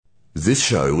This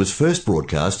show was first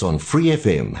broadcast on Free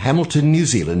FM, Hamilton, New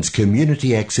Zealand's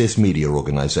community access media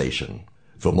organisation.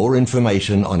 For more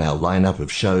information on our lineup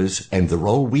of shows and the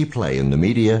role we play in the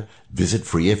media, visit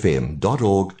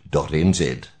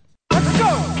freefm.org.nz. Let's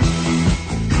go!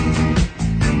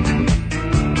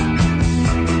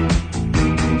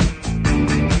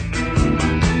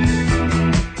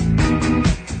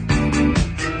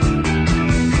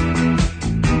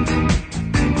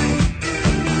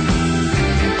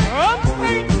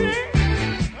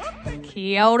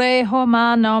 Kia ora, ho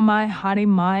ma no mai, haere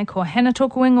mai, ko Hannah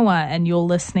tōku ingoa, and you're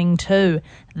listening to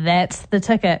That's the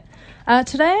Ticket.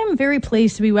 Today I'm very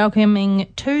pleased to be welcoming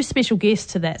two special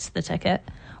guests to That's the Ticket.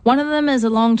 One of them is a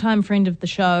long-time friend of the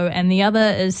show, and the other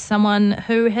is someone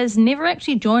who has never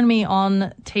actually joined me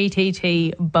on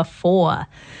TTT before.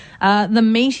 The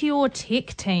Meteor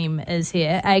Tech Team is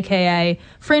here, aka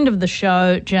friend of the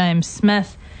show, James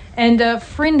Smith, and a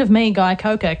friend of me, Guy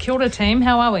Coker. Kia ora, team,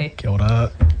 how are we? Kia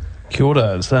ora. Kia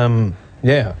ora. It's, taken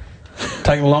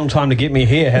a long time to get me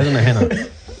here, hasn't it, Hannah?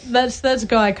 That's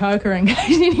Guy Coker, in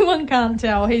case anyone can't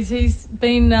tell. He's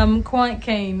been quite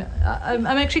keen. I'm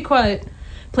actually quite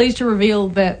pleased to reveal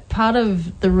that part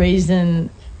of the reason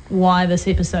why this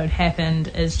episode happened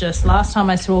is just last time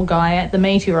I saw Guy at the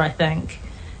Meteor, I think,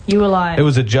 you were like... It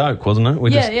was a joke, wasn't it?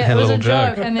 We just had a little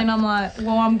joke. And then I'm like,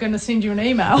 well, I'm going to send you an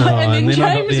email. And then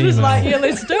James was like, yeah,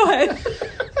 let's do it.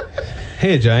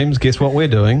 Here, James, guess what we're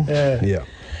doing? Yeah.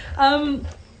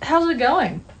 How's it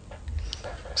going?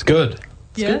 It's good.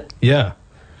 Yeah? Good. Yeah.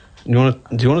 Do you want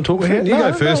to talk? You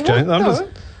go first, James.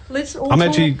 I'm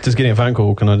actually just getting a phone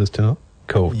call. Can I just turn up?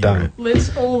 Cool. Yeah. Done.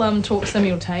 Let's all talk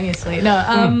simultaneously.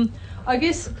 No, I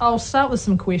guess I'll start with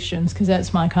some questions because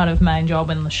that's my kind of main job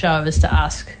in the show is to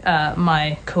ask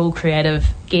my cool creative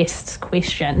guests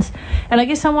questions. And I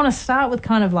guess I want to start with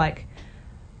kind of like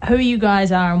who you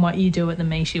guys are and what you do at the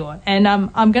Meteor. And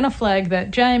I'm going to flag that,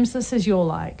 James, this is your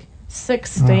like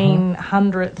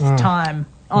 1600th time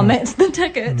on That's the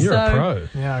Ticket. You're a pro.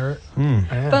 Yeah.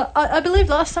 But I believe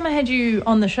last time I had you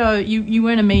on the show, you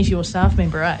weren't a Meteor staff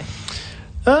member, eh?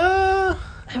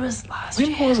 It was last year.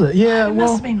 When was it? Yeah, it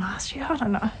must have been last year. I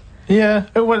don't know. Yeah,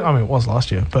 it was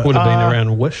last year. But would have been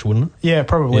around Wish, wouldn't it? Yeah,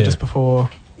 probably just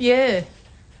before. Yeah.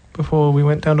 Before we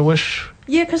went down to Wish.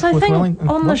 Yeah, because I think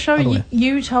on the show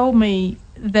you told me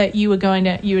that you were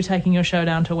taking your show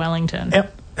down to Wellington.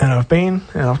 Yep. And I've been,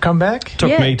 and I've come back.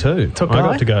 Took me too. I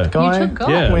got to go. You took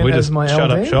Guy? Yeah, we just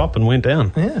shut up shop and went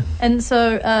down. Yeah. And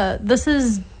so this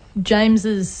is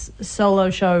James's solo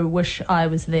show, Wish I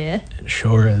Was There. It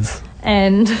sure is.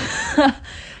 And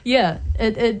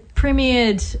it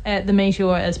premiered at the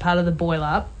Meteor as part of the Boil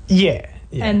Up. Yeah.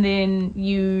 And then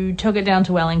you took it down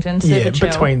to Wellington.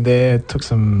 Between there, did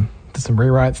some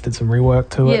rewrites, did some rework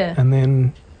to it. And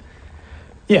then,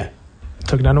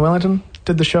 took it down to Wellington,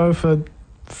 did the show for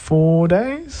 4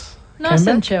 days. Nice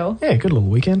and chill. Yeah, good little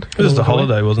weekend. It was a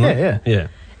holiday, wasn't it? Yeah.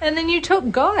 And then you took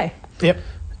Guy. Yep.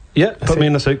 Yeah, put me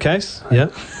in a suitcase. Yeah,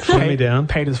 flew me down.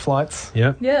 Paid his flights.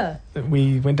 Yeah. Yeah.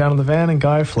 We went down in the van and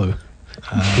Guy flew.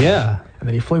 And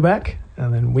then he flew back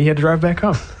and then we had to drive back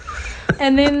home.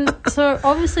 And then, so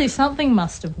obviously something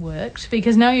must have worked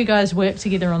because now you guys work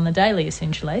together on the daily,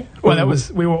 essentially. Well,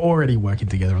 we were already working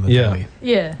together on the daily.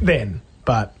 Yeah. Then,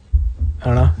 but I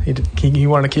don't know. He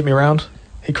wanted to keep me around.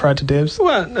 He cried to Debs.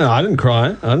 Well, no, I didn't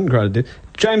cry. To Debs.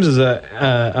 James is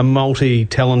a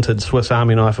multi-talented Swiss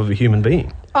Army knife of a human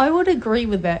being. I would agree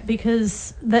with that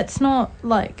because that's not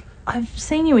like I've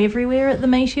seen you everywhere at the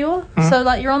Meteor. Mm-hmm. So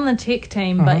like you're on the tech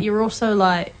team, but you're also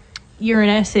like you're an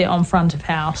asset on front of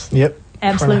house. Yep.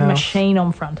 Absolute machine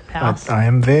on front of house. I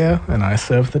am there and I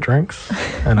serve the drinks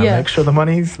and I make sure the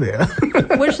money's there.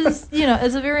 Which is,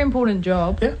 it's a very important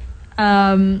job. Yeah.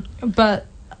 But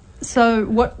so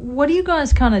what do you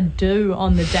guys kind of do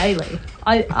on the daily?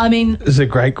 I mean... It's a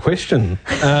great question.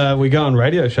 We go on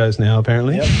radio shows now,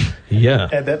 apparently. Yep. Yeah.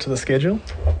 Add that to the schedule.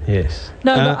 Yes.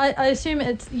 No, but I assume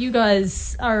you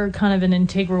guys are kind of an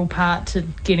integral part to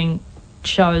getting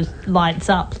shows lights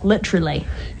up, literally.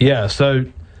 Yeah, so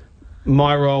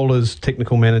my role as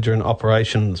technical manager and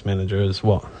operations manager is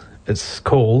what it's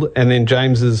called. And then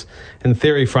James is, in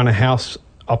theory, front of house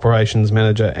operations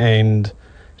manager and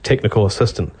technical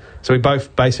assistant. So we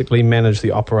both basically manage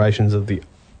the operations of the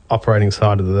operating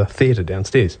side of the theatre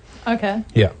downstairs. Okay.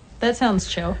 Yeah. That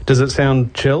sounds chill. Does it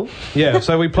sound chill? Yeah.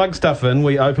 So we plug stuff in,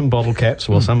 we open bottle caps,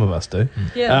 well, some of us do.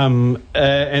 Yeah.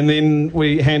 And then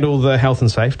we handle the health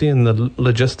and safety and the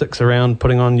logistics around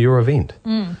putting on your event.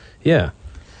 Yeah.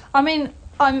 I mean,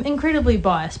 I'm incredibly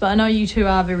biased, but I know you two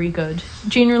are very good.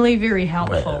 Generally very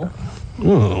helpful.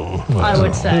 I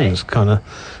would say. It's kind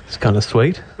of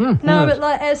sweet. No, but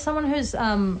like as someone who's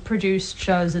produced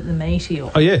shows at the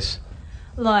Meteor. Oh yes.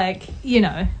 Like, you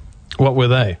know. What were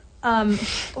they?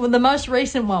 Well, the most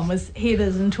recent one was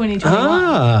Heathers in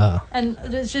 2021. And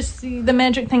it's just the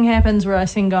magic thing happens where I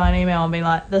send Guy an email and be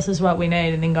like, this is what we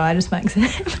need, and then Guy just makes it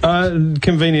happen.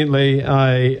 Conveniently,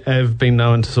 I have been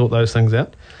known to sort those things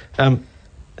out.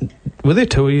 Were there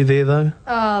two of you there, though?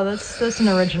 Oh, that's an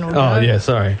original joke. Oh, yeah,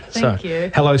 sorry. Thank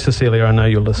you. Hello, Cecilia, I know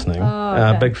you're listening. Oh,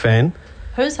 okay. Big fan.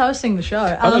 Who's hosting the show?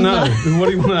 I don't know. What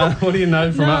do you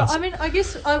know from us? I mean, I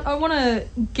guess I want to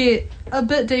get a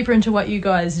bit deeper into what you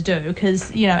guys do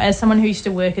because, you know, as someone who used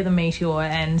to work at the Meteor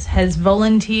and has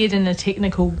volunteered in a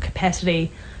technical capacity,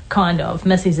 kind of.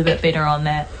 Missy's a bit better on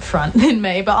that front than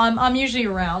me, but I'm usually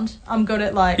around. I'm good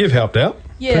at like... You've helped out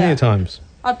plenty of times.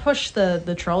 I pushed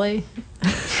the trolley.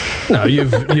 No,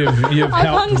 you've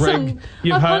helped rig.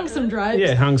 I've hung some drapes.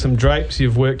 Yeah, hung some drapes.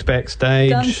 You've worked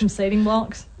backstage. Done some seating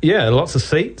blocks. Yeah, lots of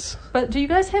seats. But do you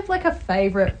guys have like a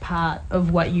favourite part of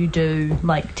what you do,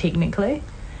 like technically?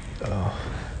 Oh.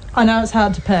 I know it's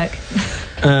hard to pick.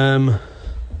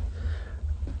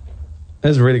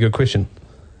 That's a really good question.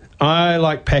 I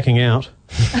like packing out.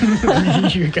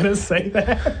 You're gonna say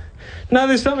that? No,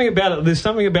 there's something about it. There's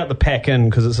something about the pack in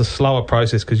because it's a slower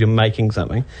process because you're making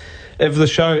something. If the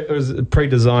show was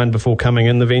pre-designed before coming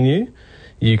in the venue,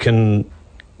 you kind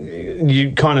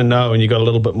of know, and you got a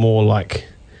little bit more like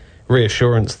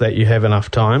reassurance that you have enough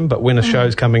time. But when a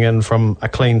show's coming in from a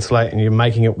clean slate and you're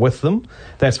making it with them,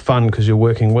 that's fun because you're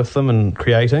working with them and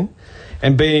creating.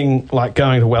 And being like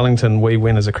going to Wellington, we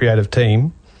went as a creative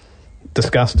team.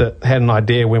 Discussed it, had an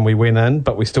idea when we went in,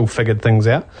 but we still figured things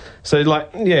out. So, like,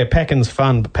 yeah, pack-in's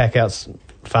fun, but pack-out's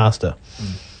faster.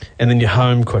 And then you're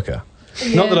home quicker.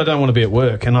 Yeah. Not that I don't want to be at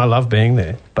work, and I love being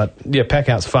there, but, yeah,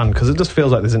 pack-out's fun because it just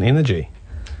feels like there's an energy.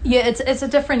 Yeah, it's a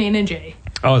different energy.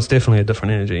 Oh, it's definitely a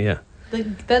different energy, yeah.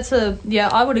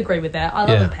 I would agree with that. I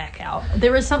love a pack-out.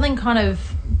 There is something kind of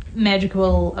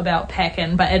magical about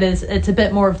pack-in, but it's a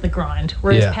bit more of the grind,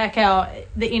 whereas pack-out,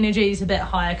 the energy is a bit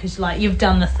higher because like you've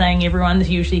done the thing, everyone's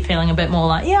usually feeling a bit more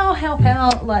like, yeah, I'll help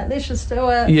out, like let's just do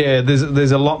it. Yeah,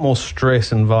 there's a lot more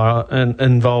stress involved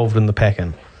in the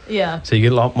pack-in. Yeah, so you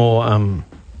get a lot more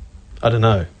I don't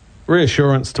know,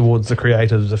 reassurance towards the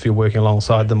creatives if you're working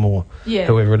alongside them or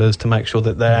whoever it is to make sure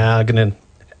that they are going to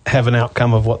have an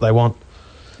outcome of what they want.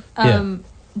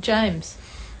 James,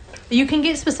 you can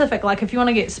get specific, like if you want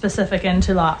to get specific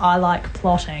into like I like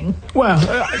plotting. Well,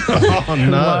 oh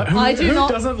no, I do who not.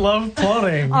 Doesn't love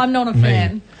plotting? I'm not a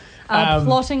fan.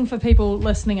 Plotting for people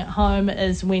listening at home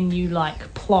is when you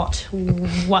like plot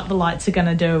what the lights are going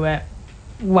to do at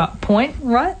what point,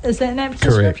 right? Is that an apt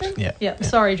description? Correct. Yeah.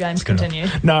 Sorry, James. Continue.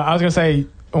 No, I was going to say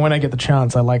when I get the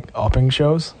chance, I like opping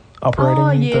shows.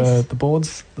 Operating the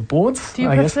boards. The boards. Do you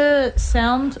prefer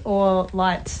sound or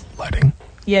lights? Lighting.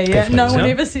 Yeah. Definitely. No one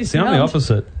ever says sound. I'm the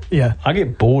opposite. Yeah. I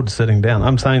get bored sitting down.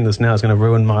 I'm saying this now is going to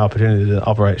ruin my opportunity to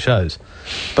operate shows.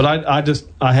 But I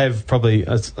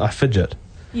fidget.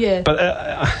 Yeah. But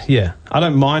I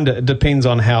don't mind it. It depends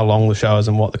on how long the show is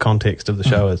and what the context of the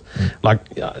show is. Like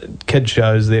kid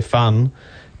shows, they're fun.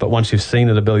 But once you've seen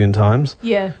it a billion times,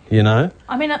 you know.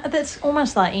 I mean, that's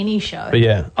almost like any show. But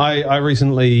yeah, I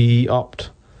recently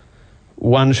opped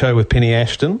one show with Penny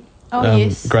Ashton. Oh,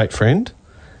 yes. Great friend.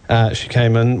 She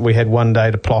came in. We had one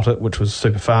day to plot it, which was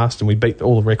super fast, and we beat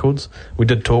all the records. We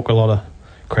did talk a lot of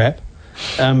crap.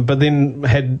 But then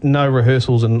had no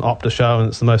rehearsals and opt a show, and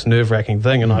it's the most nerve-wracking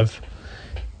thing, and I've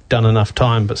done enough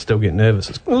time but still get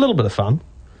nervous. It's a little bit of fun.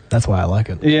 That's why I like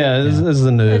it. Yeah, this is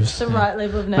the nerves. It's the right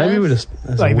level of nerves. Maybe we're just...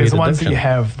 Like, there's ones that you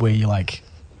have where you like...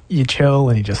 You chill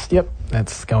and you just,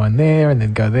 that's going there and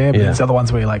then go there. But there's other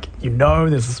ones where you're like,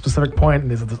 there's a specific point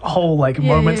and there's this whole like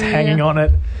moments hanging on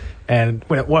it. And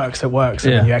when it works, it works.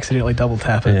 And then you accidentally double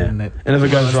tap it. And if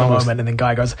it goes wrong, and then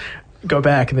guy goes... Go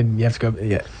back, and then you have to go.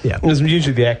 Yeah. It's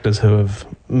usually the actors who have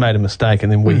made a mistake,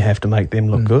 and then we have to make them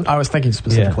look good. I was thinking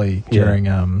specifically during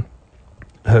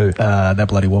who that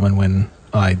bloody woman when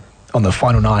on the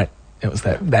final night it was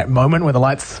that moment where the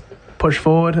lights push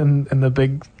forward and the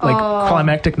big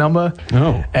climactic number.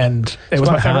 Oh, and it was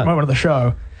my favorite moment of the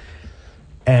show.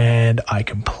 And I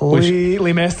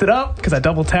completely messed it up because I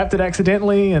double tapped it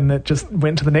accidentally, and it just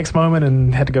went to the next moment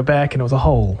and had to go back, and it was a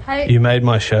whole. You made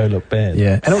my show look bad.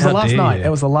 Yeah, and it was the last night. It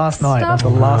was the last night. It was the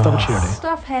last opportunity.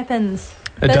 Stuff happens.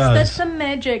 It does. That's the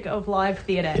magic of live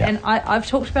theatre, and I've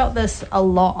talked about this a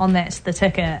lot on That's the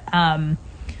Ticket,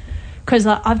 because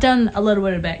I've done a little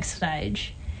bit of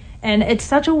backstage. And it's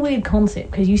such a weird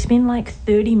concept because you spend like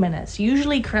 30 minutes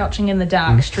usually crouching in the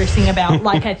dark stressing about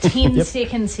like a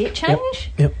 10-second set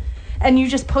change. Yep. and you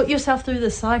just put yourself through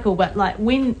this cycle. But like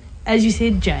when, as you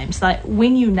said, James, like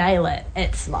when you nail it,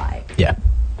 it's like,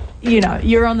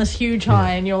 you're on this huge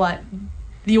high, and you're like,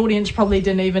 the audience probably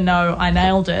didn't even know I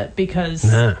nailed it because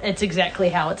it's exactly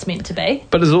how it's meant to be.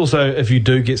 But there's also, if you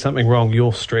do get something wrong,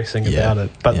 you're stressing about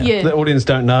it. But the audience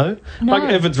don't know. No.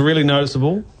 Like, if it's really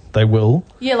noticeable, they will.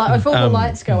 Yeah, like if all the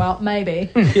lights go out,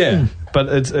 maybe. Yeah, but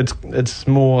it's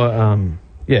more, I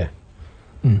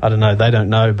don't know, they don't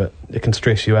know, but it can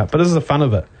stress you out. But this is the fun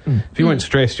of it. If you weren't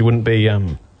stressed, you wouldn't be,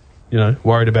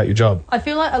 worried about your job. I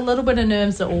feel like a little bit of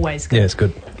nerves are always good. Yeah, it's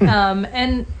good.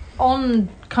 And on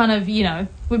kind of,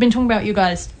 we've been talking about you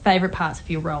guys' favourite parts of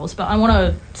your roles, but I want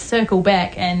to circle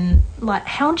back and, like,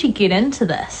 how'd you get into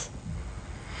this?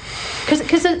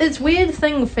 Because it's a weird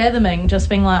thing fathoming, just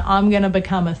being like, I'm going to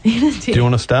become a theatre tech. Do you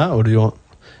want to start, or do you want...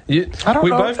 I don't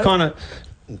know. Both kind of...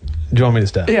 Do you want me to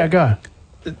start? Yeah, go.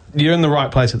 You're in the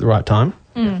right place at the right time.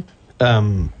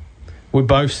 We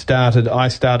both started... I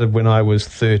started when I was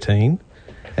 13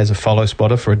 as a follow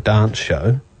spotter for a dance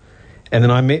show, and then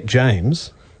I met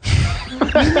James...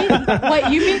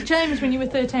 You met James when you were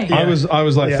 13? Yeah. I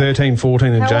was like 13,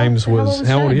 14, and James was...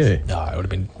 How old are you? No, it would have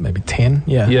been maybe 10,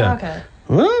 yeah. Oh, okay.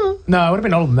 No, it would have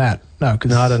been older than that. No,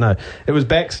 I don't know. It was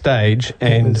backstage,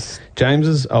 and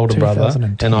James's older brother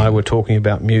and I were talking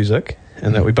about music,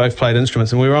 and that we both played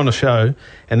instruments, and we were on a show,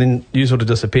 and then you sort of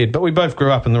disappeared. But we both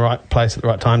grew up in the right place at the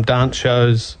right time. Dance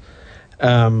shows.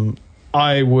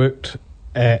 I worked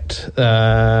at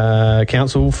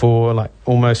council for like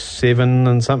almost 7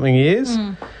 and something years.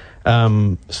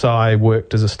 So I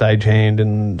worked as a stagehand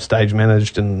and stage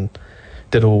managed and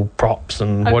did all props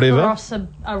and whatever. Across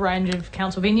a range of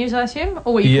council venues, I assume?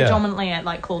 Or were you predominantly at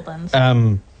like Claudelands?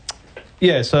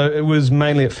 So it was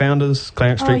mainly at Founders,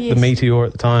 Clarence Street, yes. the Meteor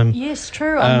at the time. Yes,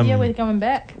 true. We're going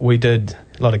back. We did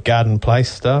a lot of Garden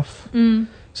Place stuff,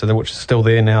 so which is still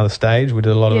there now, the stage. We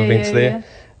did a lot of events there.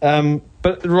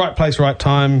 But the right place, right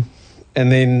time,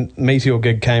 and then Meteor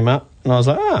gig came up, and I was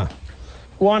like,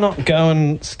 why not go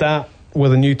and start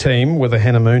with a new team with a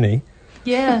Hannah Mooney?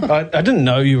 Yeah. I didn't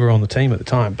know you were on the team at the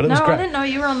time, but it was great. No, I didn't know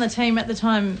you were on the team at the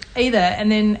time either.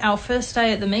 And then our first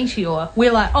day at the Meteor,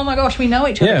 we're like, oh my gosh, we know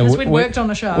each other because we'd worked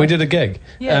on a show. We did a gig.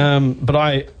 Yeah. But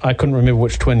I couldn't remember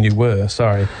which twin you were,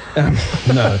 sorry.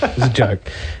 No, it was a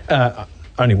joke.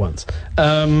 Only once.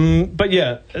 But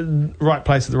yeah, right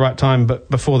place at the right time. But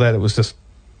before that, it was just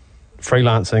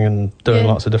freelancing and doing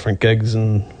lots of different gigs,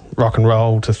 and rock and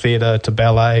roll to theatre to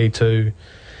ballet to...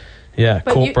 Yeah,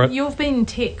 but corporate. You've been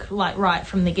tech, like, right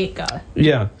from the get-go.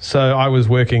 Yeah, so I was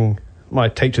working... My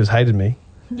teachers hated me.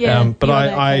 Yeah, but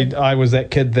I was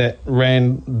that kid that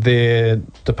ran their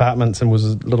departments and was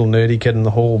a little nerdy kid in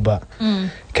the hall, but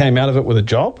came out of it with a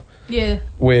job. Yeah.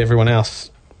 Where everyone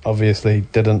else obviously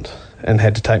didn't and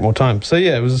had to take more time. So,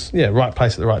 yeah, it was, right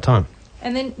place at the right time.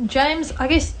 And then, James, I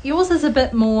guess yours is a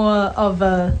bit more of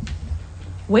a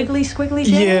wiggly squiggly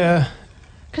jam. Yeah.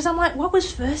 Because I'm like, what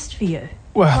was first for you?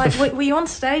 Well, like, were you on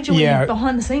stage or were you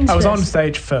behind the scenes I was first? on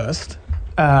stage first,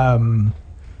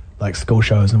 like school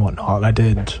shows and whatnot. I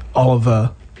did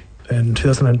Oliver in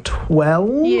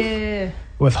 2012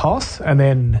 with Hoss, and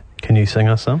then... Can you sing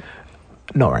us some?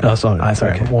 Not right now. Oh, sorry. I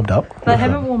haven't warmed up. They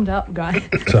haven't warmed up, guys.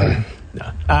 Sorry.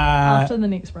 No. After the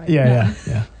next break. Yeah.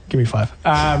 Give me 5.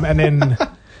 And then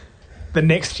the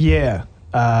next year...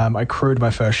 I crewed my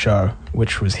first show,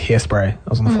 which was Hairspray. I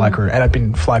was on the fly crew, and I'd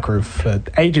been fly crew for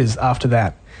ages after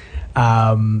that.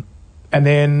 And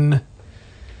then,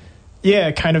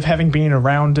 kind of having been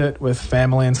around it with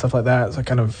family and stuff like that, so I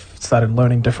kind of started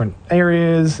learning different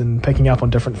areas and picking up on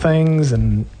different things,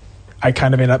 and I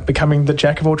kind of ended up becoming the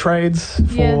jack of all trades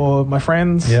for my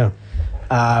friends. Yeah.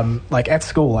 Like at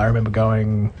school, I remember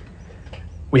going...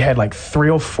 We had like 3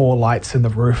 or 4 lights in the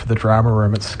roof of the drama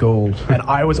room at school, and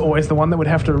I was always the one that would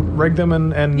have to rig them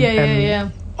and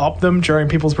op them during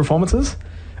people's performances.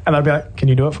 And I'd be like, "Can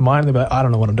you do it for mine?" And they'd be like, "I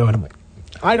don't know what I'm doing." I'm like,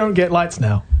 "I don't get lights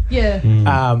now." Yeah.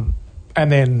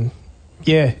 And then,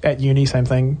 at uni, same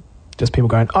thing. Just people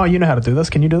going, "Oh, you know how to do this?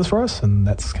 Can you do this for us?" And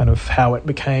that's kind of how it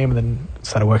became. And then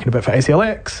started working a bit for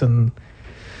ACLX, and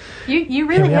you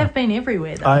really have been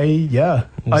everywhere, though.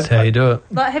 That's how you do it.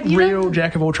 Like, have you real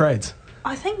jack of all trades.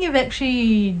 I think you've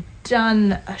actually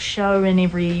done a show in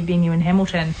every venue in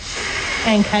Hamilton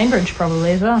and Cambridge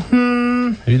probably as well.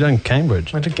 Have you done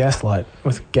Cambridge? I went to Gaslight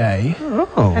with Gay.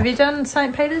 Oh. Have you done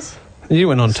St. Peter's? You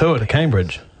went on tour to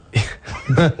Cambridge.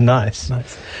 Nice. Did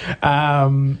I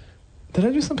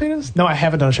do St. Peter's? No, I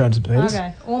haven't done a show in St. Peter's.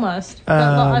 Okay, almost. But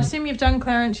I assume you've done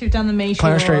Clarence, you've done the Meteor.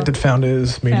 Clarence Street did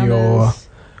Founders, Meteor.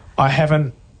 I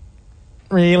haven't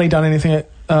really done anything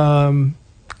at...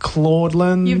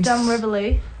 Claudelands. You've done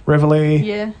Rivoli.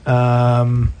 Yeah.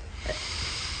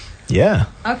 Yeah.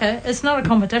 Okay, it's not a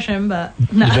competition, but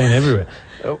no. You've been everywhere.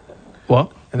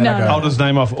 What? And then No. I'll just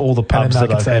name off all the pubs that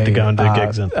I've had to go and do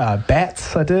gigs in.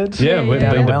 Bats, I did. Yeah, we've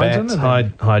yeah. been to Wellington, Bats.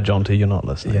 and Hi, Jonty, you're not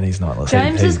listening. Yeah, and he's not listening.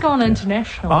 James has gone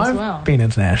international as I've well. been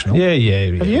international. Yeah.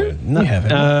 Have you? No, You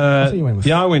haven't. I thought you went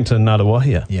with- I went to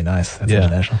Ngātawahi. Yeah, nice. That's Yeah,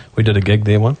 international. we did a gig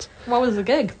there once. What was the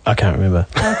gig? I can't remember.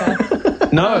 Okay.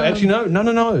 No, actually, no. Okay,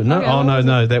 Oh, what was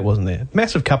no, that wasn't there.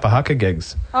 Massive kapahaka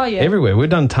gigs. Oh, yeah. Everywhere. We've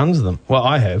done tons of them. Well,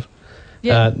 I have.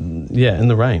 Yeah. In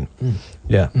the rain.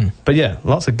 Yeah. But yeah,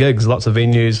 lots of gigs, lots of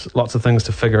venues, lots of things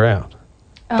to figure out.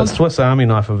 But Swiss Army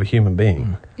knife of a human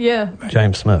being, Yeah.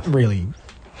 James Smith. Really,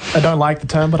 I don't like the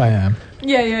term, but I am.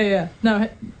 Yeah. No,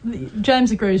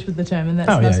 James agrees with the term, and that's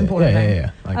the Oh, most yeah, important thing.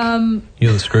 yeah. Like,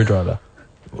 You're the screwdriver.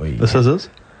 The scissors.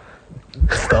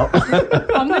 stop.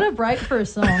 I'm going to break for a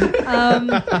song.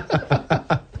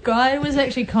 Guy was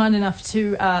actually kind enough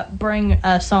to bring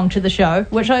a song to the show,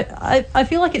 which I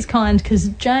feel like it's kind because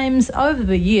James, over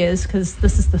the years, because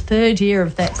this is the third year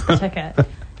of That's the Ticket,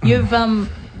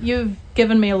 you've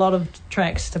given me a lot of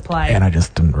tracks to play. And I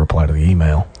just didn't reply to the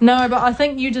email. No, but I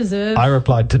think you deserve. I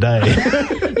replied today.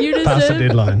 You Past the deserve.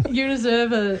 deadline. You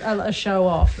deserve a show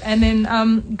off. And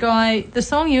then, Guy, the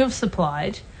song you have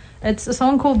supplied. It's a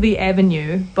song called The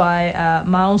Avenue by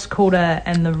Miles Calder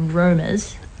and the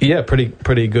Rumours. Yeah,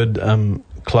 pretty good,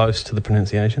 close to the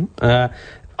pronunciation.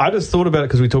 I just thought about it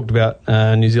because we talked about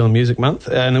New Zealand Music Month,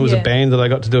 and it was a band that I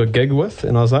got to do a gig with,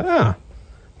 and I was like,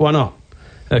 why not?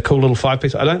 A cool little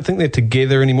 5-piece. I don't think they're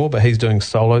together anymore, but he's doing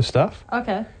solo stuff.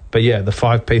 Okay. But yeah, the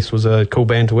 5-piece was a cool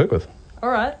band to work with. All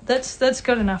right, that's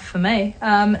good enough for me.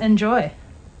 Enjoy.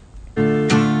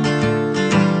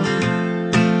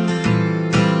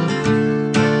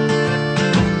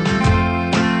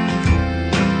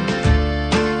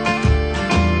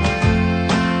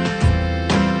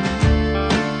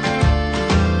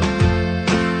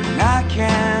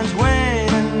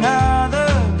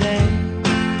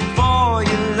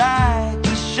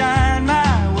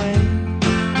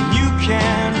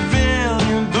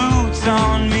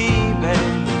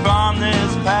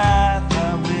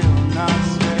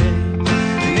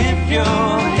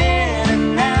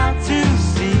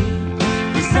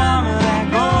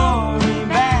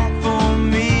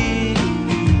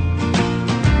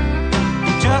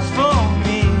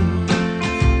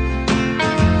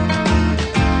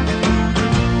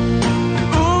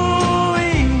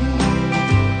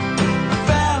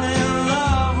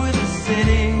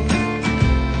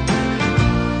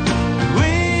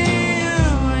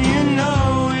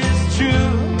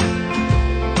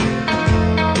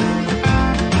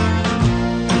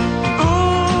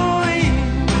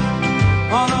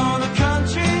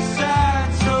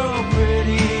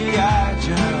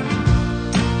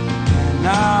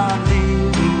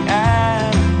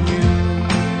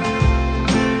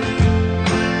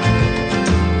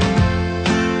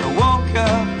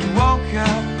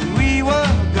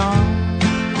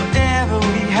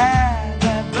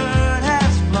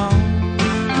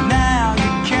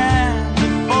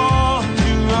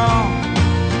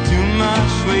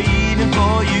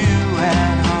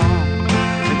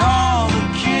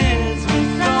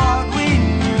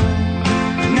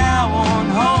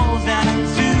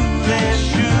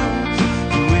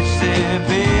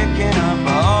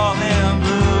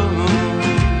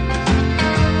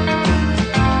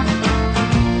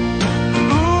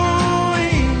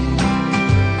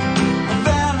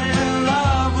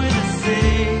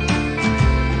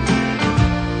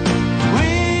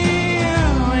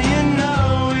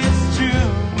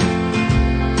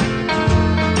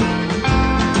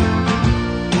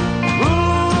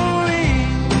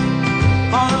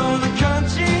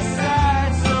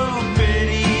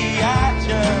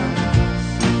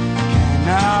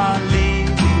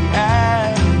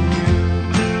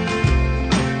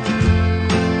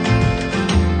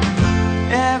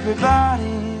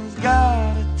 Everybody's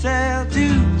got a tale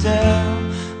to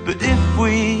tell, but if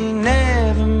we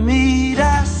never meet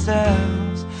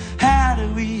ourselves, how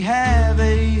do we have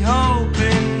a hope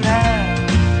in hell?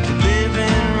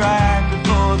 Living right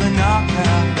before the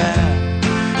knockout bell.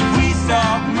 If we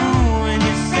stop moving,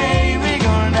 you say we're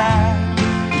gonna die.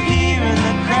 Hearing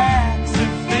the cracks of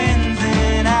fins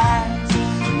and eyes,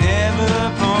 never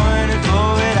pointed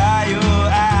forward, are your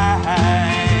eyes.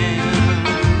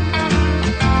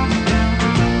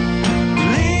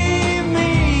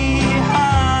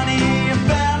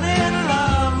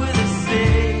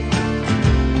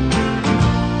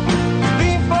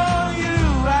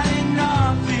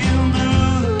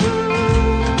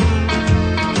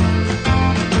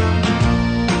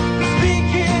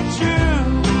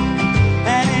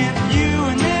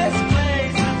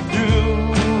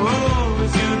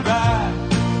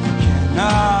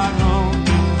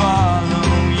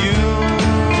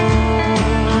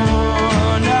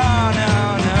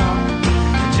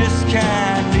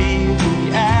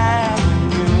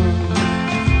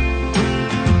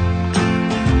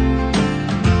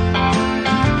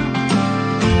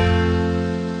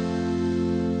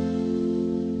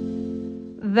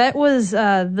 that was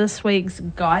this week's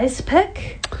guys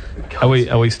pick. Are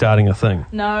we starting a thing?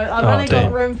 No, I've only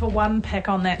got room for one pick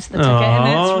on That's the Ticket, and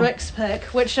that's Rick's pick,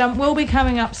 which will be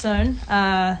coming up soon.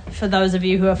 For those of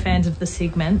you who are fans of the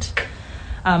segment,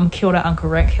 kia ora, Uncle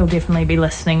Rick. He'll definitely be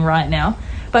listening right now.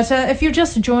 But if you're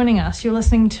just joining us, you're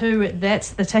listening to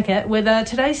That's the Ticket with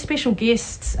today's special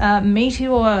guests,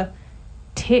 Meteor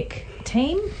Tech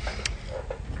Team.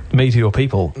 Meteor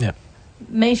people. Yeah.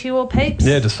 Meteor peeps.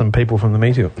 Yeah, just some people from the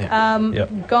Meteor. Yeah.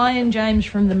 Guy and James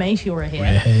from the Meteor are here.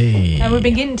 Hey. And we've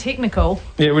been getting technical.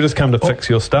 Yeah, we just come to fix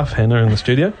your stuff, Hannah, in the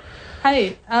studio.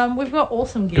 Hey, we've got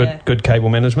awesome gear. Good cable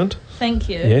management. Thank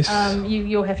you. Yes.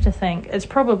 You'll have to thank. It's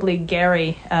probably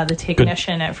Gary, the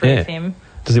technician at Free FM.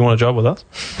 Does he want a job with us?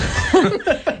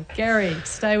 Gary,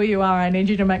 stay where you are. I need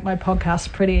you to make my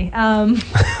podcast pretty.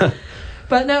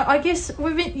 But no, I guess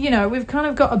we've kind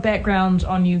of got a background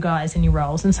on you guys and your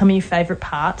roles and some of your favourite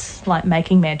parts, like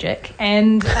making magic.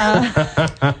 And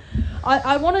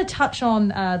I want to touch on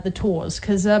the tours,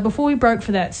 because before we broke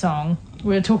for that song,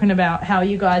 we were talking about how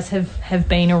you guys have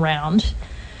been around.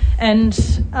 And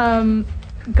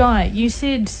Guy, you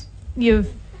said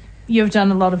you've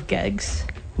done a lot of gigs.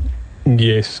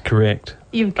 Yes, correct.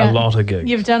 A lot of gigs.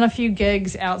 You've done a few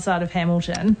gigs outside of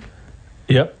Hamilton.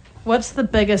 Yep. What's the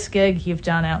biggest gig you've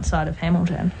done outside of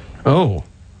Hamilton? Oh.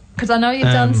 Because I know you've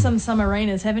done some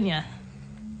arenas, haven't you?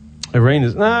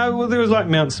 Arenas? No, well, there was like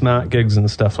Mount Smart gigs and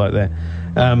stuff like that.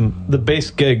 The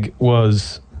best gig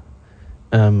was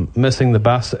missing the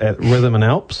bus at Rhythm and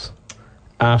Alps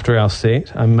after our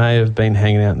set. I may have been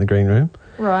hanging out in the green room.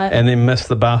 Right. And then missed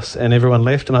the bus and everyone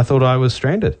left and I thought I was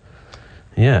stranded.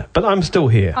 Yeah, but I'm still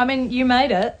here. I mean, you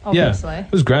made it, obviously. Yeah,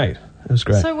 it was great.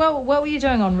 So what were you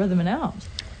doing on Rhythm and Alps?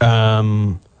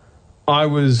 I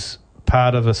was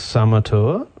part of a summer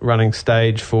tour, running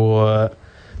stage for...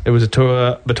 It was a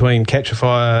tour between Catch a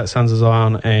Fire, Sons of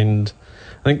Zion, and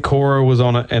I think Cora was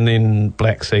on it, and then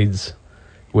Black Seeds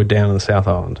were down in the South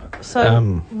Island.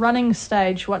 So running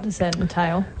stage, what does that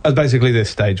entail? I was basically their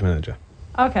stage manager.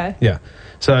 Okay. Yeah.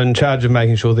 So in charge of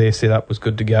making sure their setup was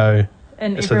good to go.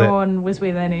 And everyone was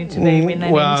where they needed to be when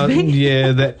they needed to be.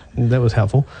 Yeah, that was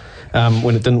helpful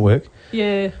when it didn't work.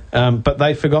 Yeah. But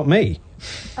they forgot me.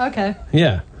 Okay.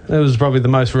 Yeah. It was probably the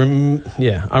most...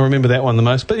 I remember that one the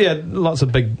most. But yeah, lots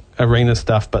of big arena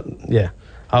stuff. But yeah,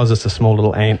 I was just a small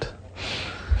little ant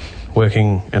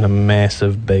working in a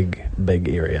massive, big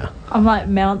area. I'm like,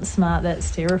 Mount Smart, that's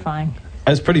terrifying.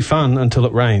 It's pretty fun until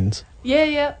it rains.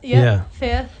 Yeah.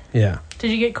 Fair. Yeah.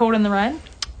 Did you get caught in the rain?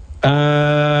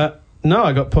 No,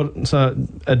 I got put... So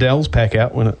Adele's pack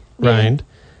out when it rained.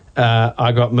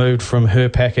 I got moved from her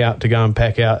pack out to go and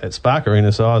pack out at Spark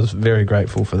Arena, so I was very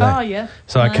grateful for that. Oh, yeah.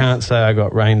 So nice. I can't say I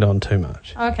got rained on too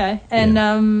much. Okay.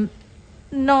 And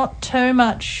not too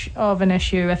much of an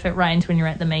issue if it rains when you're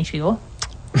at the Meteor?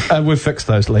 We've fixed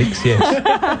those leaks,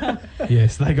 yes.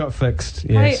 Yes, they got fixed,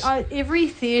 yes. Hey, every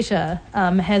theatre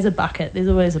has a bucket. There's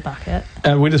always a bucket.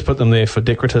 We just put them there for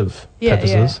decorative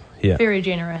purposes. Yeah. Very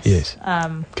generous. Yes.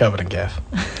 Covered in gaff.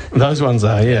 Those ones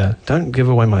are, yeah. Don't give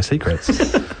away my secrets.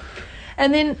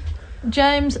 And then,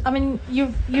 James, I mean,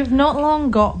 you've not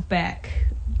long got back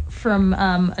from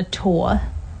a tour.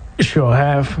 Sure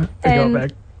have. I got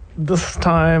back this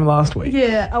time last week.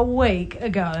 Yeah, a week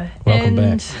ago. Welcome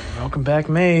back. Welcome back,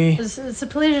 me. It's a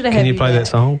pleasure to have you. Can you play that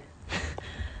song?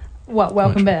 What,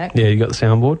 Welcome Back? Yeah, you got the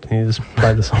soundboard? Can you just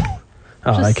play the song?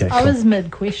 Okay, cool. I was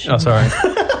mid-question. Oh, sorry.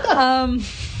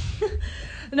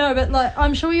 No, but like,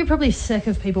 I'm sure you're probably sick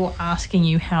of people asking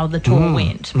you how the tour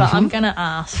went, but I'm going to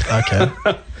ask. Okay.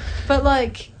 But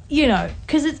like, you know,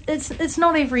 because it's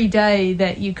not every day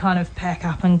that you kind of pack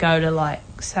up and go to like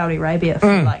Saudi Arabia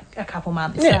for like a couple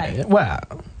months. Yeah, wow.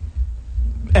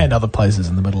 And other places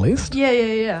in the Middle East.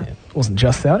 Yeah. It wasn't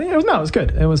just Saudi. It was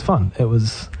good. It was fun. It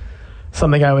was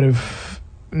something I would have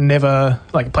never,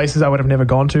 like places I would have never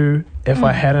gone to if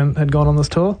I had gone on this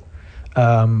tour.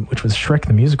 Which was Shrek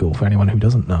the Musical, for anyone who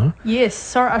doesn't know. Yes,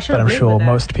 sorry, I should have. But I'm sure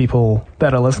most people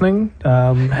that are listening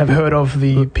have heard of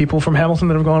the people from Hamilton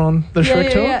that have gone on the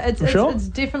Shrek tour. Yeah, it's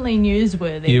definitely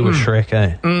newsworthy. You were Shrek,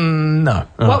 eh? No.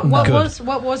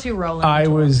 What was your role in the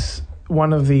tour? Was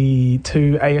one of the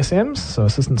two ASMs, so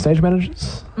assistant stage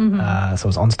managers. So I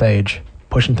was on stage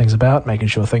pushing things about, making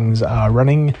sure things are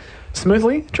running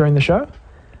smoothly during the show.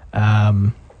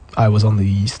 I was on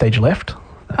the stage left.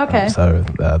 Okay. So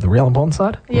the real important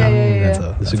side. Yeah.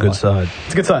 It's a good side.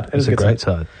 It's a good side. It's a great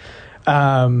side.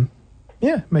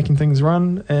 Making things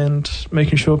run and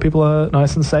making sure people are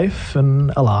nice and safe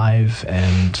and alive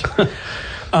and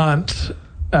aren't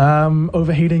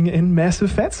overheating in massive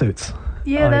fat suits.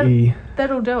 Yeah,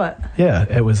 that'll do it. Yeah,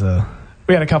 it was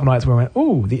we had a couple nights where we went,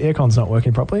 ooh, the aircon's not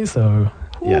working properly, so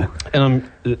yeah.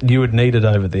 And you would need it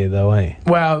over there though, eh?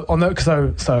 Well,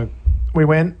 so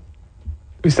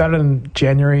we started in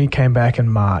January, came back in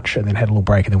March, and then had a little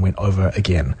break, and then went over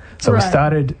again. So we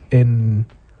started in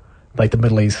like the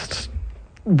Middle East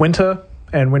winter,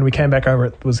 and when we came back over,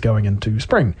 it was going into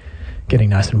spring, getting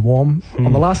nice and warm.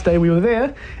 On the last day we were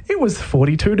there, it was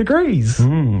 42 degrees.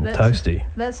 Toasty.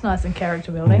 That's nice and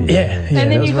character building. Yeah.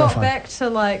 And then you got back to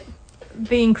like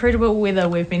the incredible weather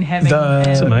we've been having.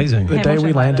 It's amazing. The day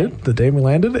we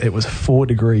landed, it was 4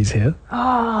 degrees here.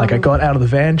 Oh. Like I got out of the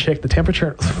van, checked the temperature,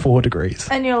 and it was 4 degrees.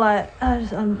 And you're like,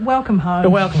 welcome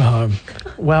home. Welcome home.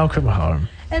 Welcome home.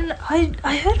 And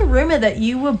I heard a rumour that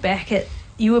you were back at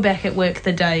work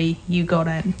the day you got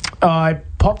in. I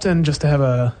popped in just to have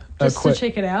a quick to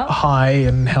check it out. Hi,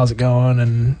 and how's it going?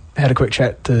 And had a quick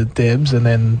chat to Debs, and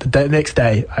then the next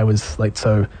day I was late,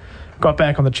 so got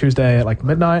back on the Tuesday at like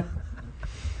midnight.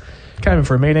 Came in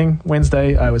for a meeting.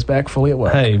 Wednesday, I was back fully at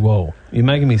work. Hey, whoa. You're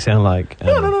making me sound like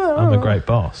No. I'm a great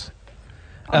boss.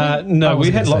 No, we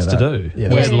had lots to do. Yeah,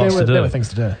 we had lots to do. There were things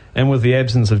to do. And with the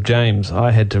absence of James, I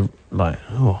had to run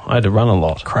a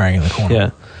lot. Crying in the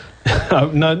corner. Yeah.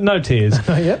 No tears.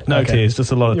 Yep. No Okay. tears,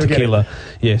 just a lot of tequila.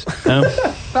 Yes.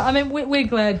 But I mean, we're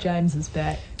glad James is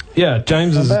back. Yeah,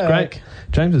 James is back. great.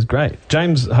 James is great.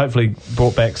 James hopefully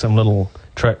brought back some little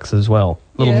tricks as well.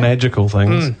 Little magical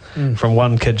things from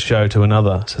one kid's show to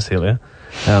another, Cecilia.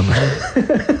 I'll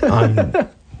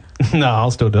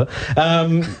still do it.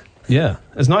 Yeah,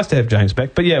 it's nice to have James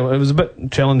back. But yeah, it was a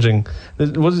bit challenging.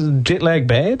 Was jet lag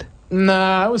bad?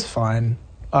 Nah, it was fine.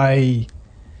 I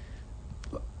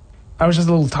was just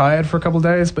a little tired for a couple of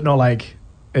days, but not like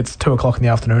it's 2:00 in the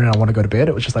afternoon and I want to go to bed.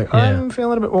 It was just like, I'm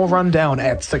feeling a bit more run down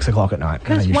at 6:00 at night.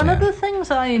 Because one of the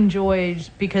things I enjoyed,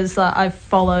 because I've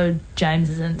followed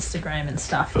James's Instagram and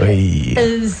stuff,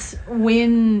 is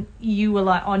when you were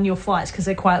like on your flights, because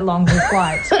they're quite long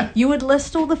flights, you would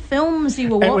list all the films you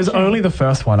were watching. It was only the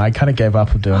first one. I kind of gave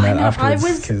up on doing that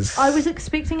afterwards. I was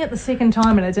expecting it the second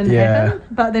time and it didn't happen,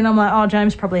 but then I'm like, oh,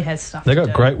 James probably has stuff They to got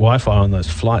do. great Wi-Fi on those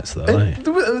flights though, eh?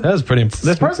 That was pretty That's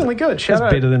surprisingly good. That's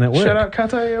better than at work. Shout out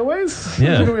Qatar Airways.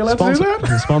 Yeah. Are we allowed to do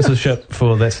that? Sponsorship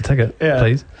for That's the Ticket,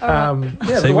 please. The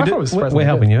See, Wi-Fi was surprisingly we're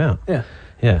helping good. you out.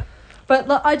 Yeah. But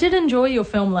like, I did enjoy your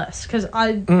film list because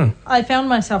I found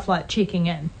myself like checking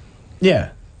in. Yeah.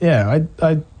 I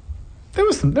there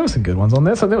was some good ones on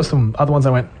there. So there was some other ones I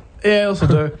went, yeah, also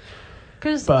do.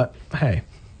 But hey,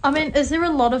 I mean, is there a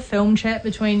lot of film chat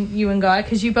between you and Guy?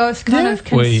 Because you both kind of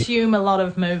consume a lot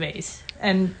of movies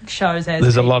and shows.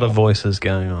 There's a lot of voices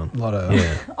going on. A lot of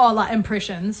like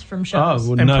impressions from shows.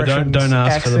 Oh well, no! Don't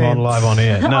ask for them on live on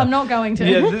air. No. I'm not going to.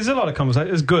 Yeah, there's a lot of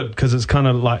conversation. It's good because it's kind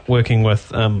of like working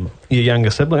with your younger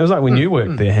sibling. It was like when you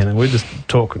worked there, Hannah. We just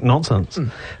talk nonsense.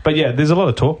 But yeah, there's a lot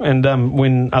of talk, and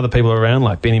when other people are around,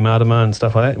 like Benny Martimer and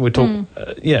stuff like that, we talk.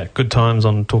 Good times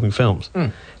on talking films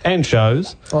and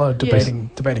shows. A lot of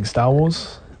debating Star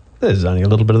Wars. There's only a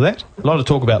little bit of that. A lot of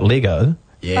talk about Lego.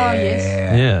 Yeah. Oh,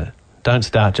 yes. Yeah. Don't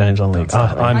start James on Lego.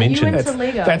 I mentioned it.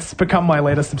 That's become my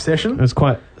latest obsession. It's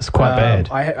quite bad.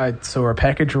 I saw a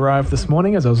package arrive this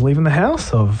morning as I was leaving the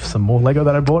house of some more Lego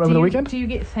that I bought over the weekend. Do you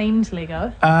get themed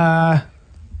Lego?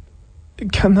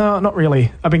 No, not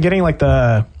really. I've been getting like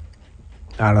the,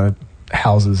 I don't know,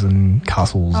 houses and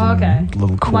castles and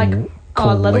little cool...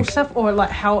 little stuff, or like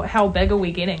how big are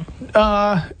we getting?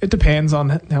 It depends on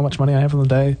how much money I have on the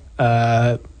day.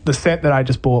 The set that I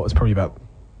just bought was probably about...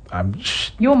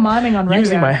 You're miming on radio.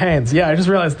 Using my hands. Yeah, I just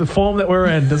realised the form that we're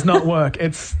in does not work.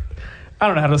 It's... I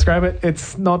don't know how to describe it.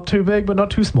 It's not too big, but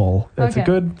not too small. It's a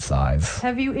good size.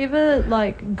 Have you ever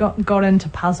got into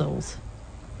puzzles?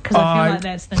 Because I feel like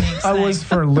that's the next thing. I was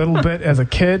for a little bit as a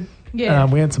kid. Yeah.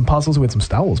 We had some puzzles. We had some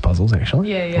Star Wars puzzles, actually.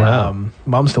 Yeah. Wow.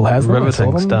 Mum still has them. Riveting I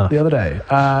saw them stuff. the other day.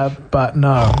 But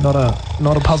no,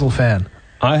 not a puzzle fan.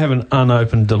 I have an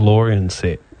unopened DeLorean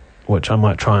set, which I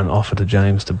might try and offer to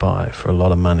James to buy for a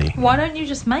lot of money. Why don't you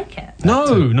just make it? No,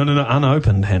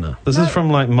 unopened, Hannah. This is from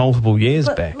like multiple years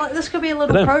back. Like this could be a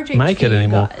little project make for it you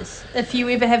anymore. guys. If you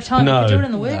ever have time, you could do it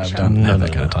in the workshop. No,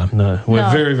 that kind of time. No, we're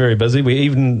very, very busy. We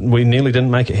nearly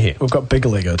didn't make it here. We've got bigger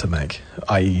Lego to make,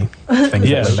 i.e. things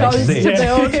Yeah, that Shows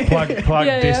we're to build. Plug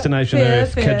Destination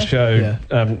Earth Kids Show.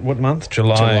 What month?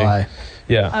 July.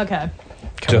 Yeah. Okay.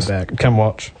 Come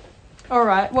watch. All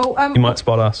right. Well, you might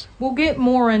spot us. We'll get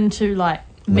more into like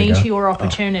Lego. Meteor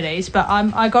opportunities, but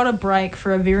I got a break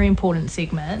for a very important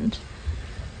segment.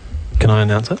 Can I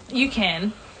announce it? You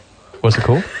can. What's it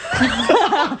called?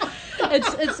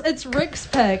 It's Rick's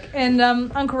pick, and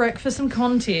Uncle Rick, for some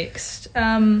context,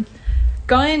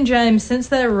 Guy and James, since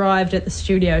they arrived at the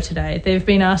studio today, they've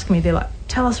been asking me, they're like,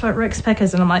 tell us what Rick's Pick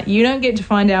is. And I'm like, you don't get to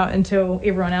find out until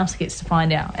everyone else gets to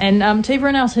find out. And to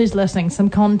everyone else who's listening, some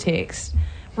context.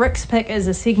 Rick's Pick is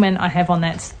a segment I have on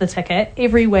That's the Ticket.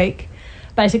 Every week,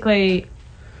 basically,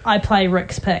 I play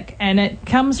Rick's Pick. And it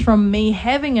comes from me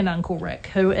having an Uncle Rick,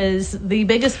 who is the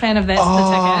biggest fan of That's the Ticket.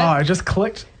 Oh, I just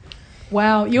clicked.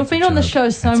 Wow, you've been on the show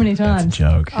so many times. That's a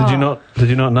joke. Did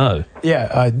you not know?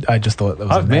 Yeah, I just thought that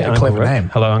was I've met a Uncle clever Rick. name.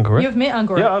 Hello, Uncle Rick. You've met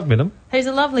Uncle Rick? Yeah, I've met him. He's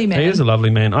a lovely man. He is a lovely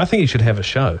man. I think he should have a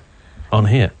show on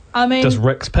here. I mean... Just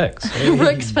Rick's Picks.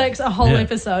 Rick's Picks, a whole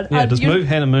episode. Yeah, just move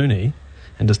Hannah Mooney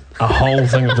and just a whole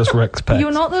thing of just Rick's Picks.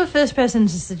 You're not the first person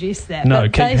to suggest that. No,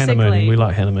 but keep Hannah Mooney. We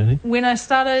like Hannah Mooney. When I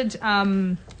started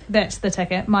That's the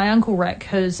Ticket, my Uncle Rick,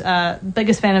 who's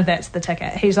biggest fan of That's the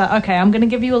Ticket, he's like, okay, I'm going to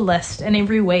give you a list, and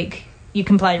every week you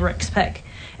can play Rick's Pick.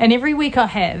 And every week I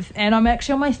have, and I'm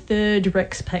actually on my third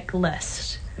Rick's Pick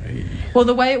list. Hey. Well,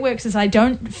 the way it works is I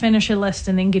don't finish a list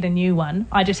and then get a new one.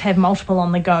 I just have multiple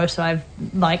on the go, so I've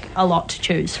like a lot to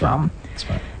choose from. That's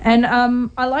fine. And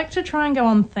I like to try and go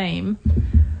on theme,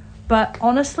 but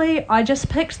honestly, I just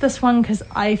picked this one because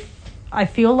I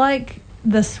feel like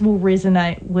this will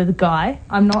resonate with Guy.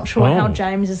 I'm not sure how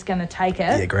James is going to take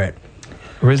it. Yeah, great.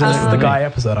 This is the Guy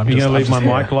episode. You're going to leave my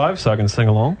mic live so I can sing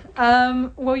along?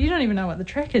 Well, you don't even know what the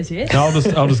track is yet. No,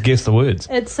 I'll just guess the words.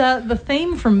 It's the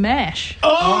theme from MASH.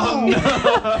 Oh,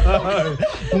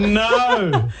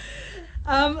 no!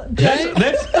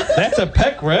 That's a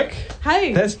pick, Rick.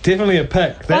 Hey, that's definitely a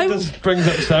pick. That just brings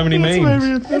up so many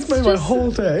memes. That's made my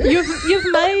whole day.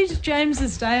 You've made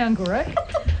James's day, Uncle Rick.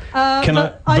 Can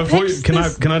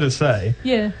I just say?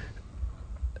 Yeah.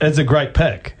 It's a great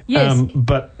pick. Yes.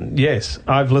 But yes,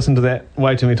 I've listened to that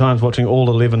way too many times watching all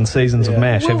 11 seasons of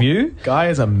MASH. Well, have you? Guy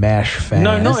is a MASH fan.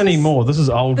 No, not anymore. This is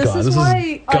old Guy. This is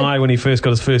Guy when he first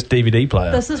got his first DVD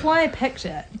player. This is why I picked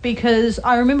it, because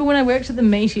I remember when I worked at the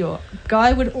Meteor,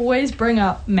 Guy would always bring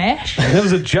up MASH. That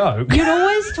was a joke. You'd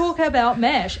always talk about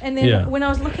MASH. And then when I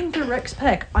was looking through Rick's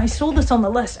Pick, I saw this on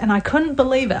the list and I couldn't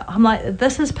believe it. I'm like,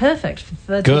 this is perfect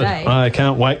for Good. today. I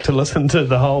can't wait to listen to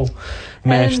the whole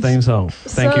MASH theme song.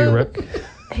 Thank you, Rick.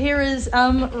 Here is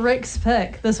Rick's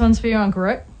Pick. This one's for you, Uncle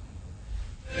Rick.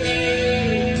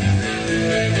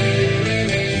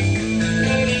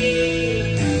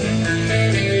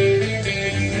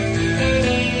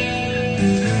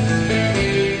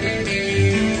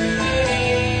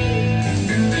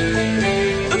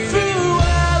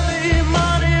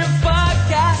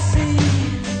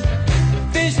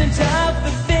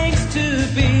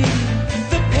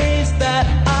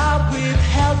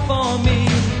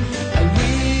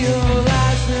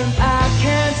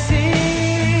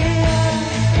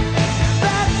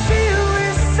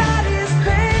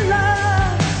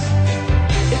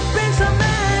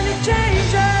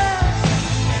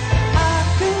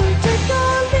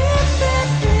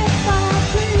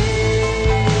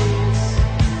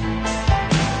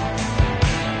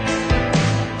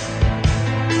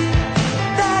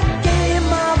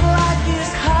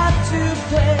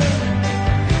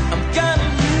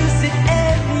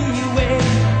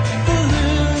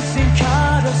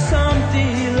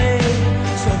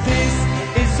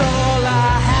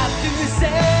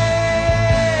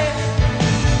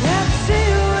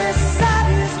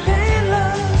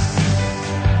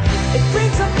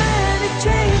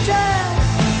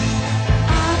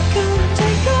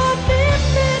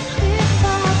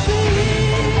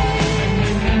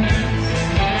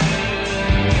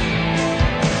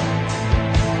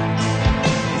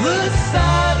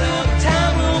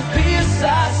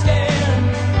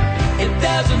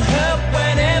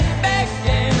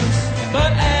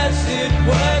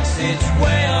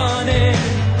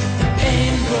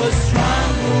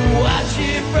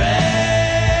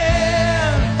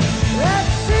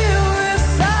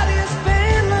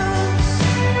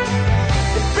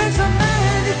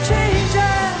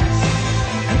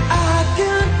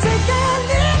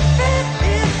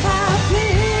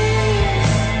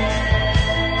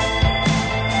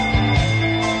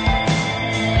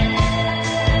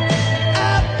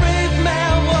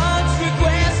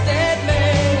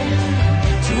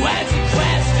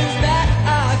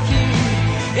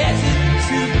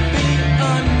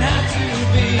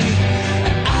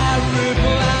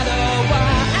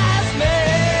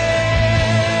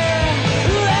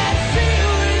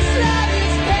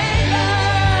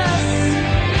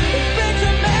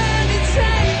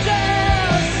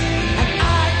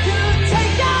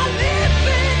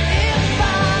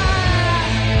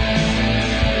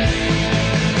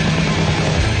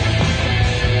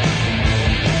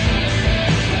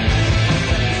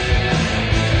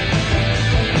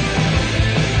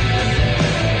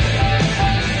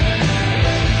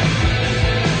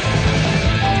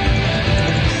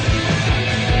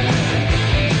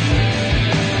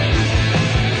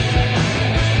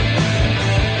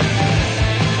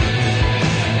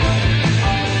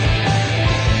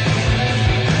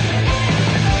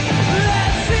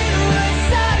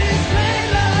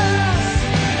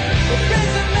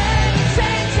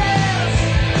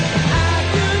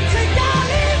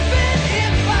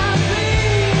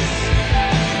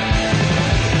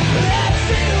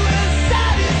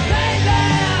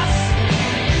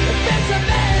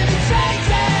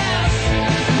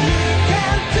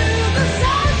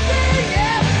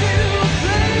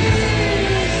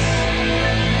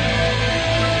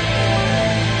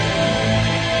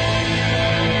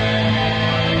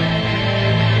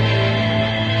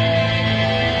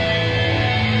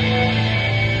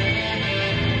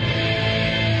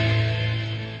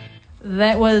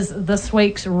 that was this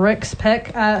week's Rick's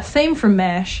pick. Theme from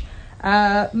MASH.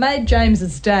 Made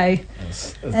James's day.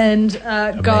 And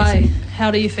Guy,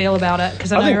 how do you feel about it?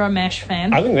 Because I know you're a MASH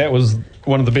fan. I think that was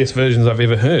one of the best versions I've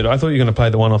ever heard. I thought you were going to play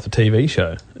the one off the TV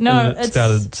show. No, and it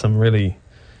started some really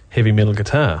heavy metal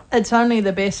guitar. It's only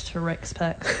the best for Rick's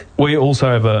pick. We also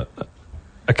have a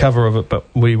cover of it, but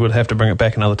we would have to bring it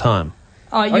back another time.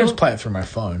 Oh, I just play it through my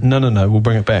phone. No, we'll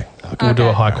bring it back. We'll do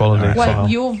a high quality file.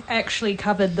 Wait, you've actually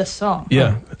covered the song?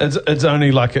 Yeah, it's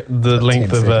only like the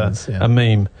length of a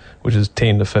meme, which is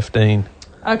 10 to 15.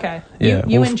 Okay. Yeah,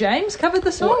 you and James covered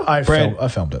the song? Well, I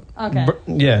filmed it.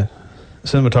 Okay.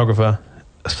 Cinematographer,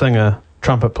 singer,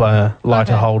 trumpet player,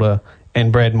 lighter holder,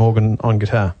 and Brad Morgan on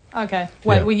guitar. Okay.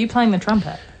 Wait, were you playing the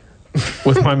trumpet?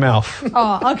 With my mouth.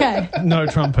 Oh, okay. No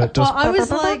trumpet. Just I was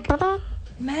like,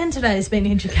 man, today's been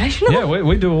educational. Yeah,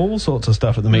 we do all sorts of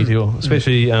stuff at the Meteor,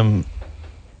 especially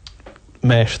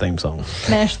MASH theme songs.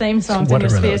 MASH theme songs in your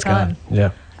spare time.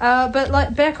 Yeah. But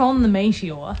like back on the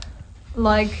Meteor,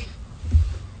 like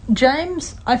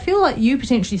James, I feel like you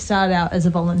potentially started out as a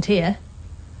volunteer.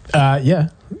 Yeah,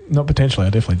 not potentially. I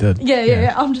definitely did.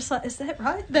 Yeah. I'm just like, is that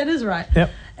right? That is right.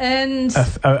 Yep. And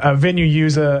a venue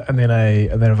user, and then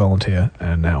a volunteer,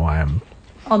 and now I am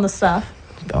on the staff.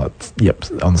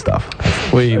 Yep, on the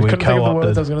staff. We couldn't think of the co-opted.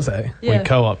 words I was going to say. Yeah. We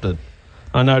co-opted.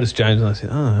 I noticed James and I said,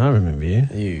 I remember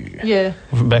you. Yeah.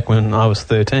 Back when I was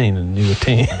 13 and you were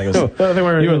 10. I think we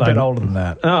were a bit older than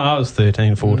that. Oh, I was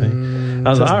 13, 14. I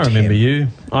was like, I remember you.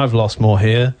 I've lost more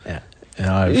hair. Yeah.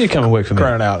 And You come and work for me.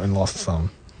 Grown out and lost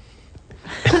some.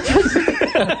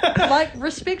 Like,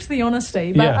 respect the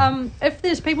honesty. But if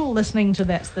there's people listening to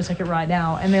That's the Ticket right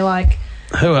now and they're like,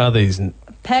 who are these?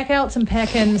 Pack-outs and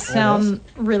pack-ins sound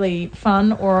really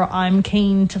fun, or I'm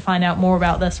keen to find out more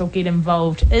about this or get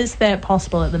involved. Is that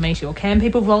possible at the Meteor? Can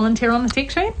people volunteer on the tech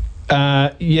stream?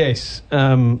 Yes.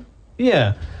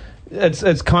 Yeah.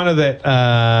 It's kind of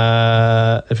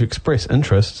that if you express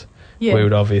interest, we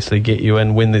would obviously get you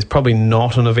in when there's probably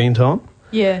not an event on.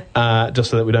 Yeah. Just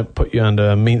so that we don't put you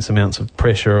under immense amounts of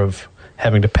pressure of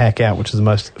having to pack out, which is the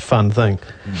most fun thing.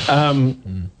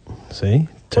 See?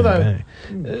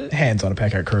 Hands on a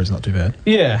pack out crew is not too bad.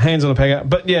 Yeah, hands on a pack out.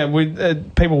 But yeah,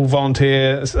 people will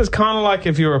volunteer. It's kind of like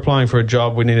if you're applying for a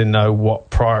job, we need to know what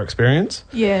prior experience.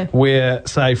 Yeah. Where,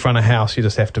 say, front of house, you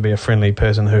just have to be a friendly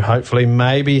person who hopefully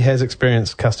maybe has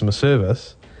experienced customer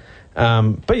service.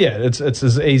 But yeah, it's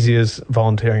as easy as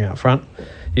volunteering out front.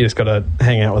 You just got to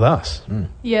hang out with us.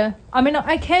 Yeah. I mean,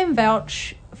 I can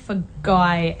vouch for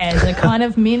Guy as a kind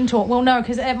of mentor. Well, no,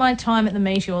 because at my time at the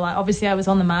Meteor, like obviously I was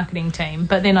on the marketing team,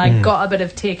 but then I got a bit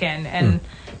of tech in, and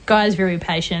Guy's very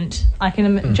patient. I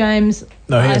can James.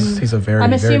 No, he's a very.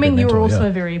 I'm assuming very good you were mentor,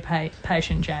 also very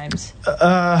patient, James.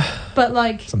 But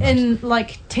like sometimes. in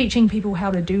like teaching people how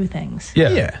to do things.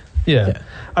 Yeah.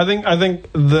 I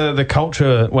think the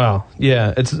culture. Well,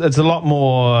 yeah, it's a lot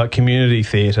more community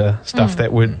theatre stuff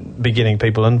that we'd be getting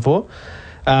people in for.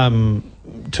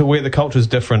 To where the culture is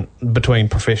different between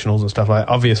professionals and stuff like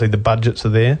that. Obviously the budgets are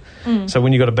there, so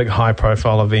when you've got a big high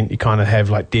profile event you kind of have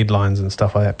like deadlines and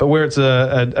stuff like that, but where it's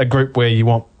a group where you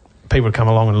want people to come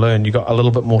along and learn, you got a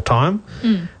little bit more time.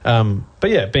 But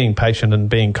yeah, being patient and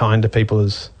being kind to people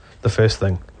is the first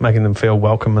thing, making them feel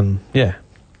welcome. And yeah,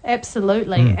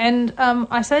 absolutely. And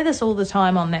I say this all the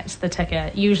time on That's the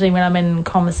Ticket, usually when I'm in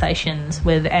conversations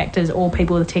with actors or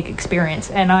people with tech experience,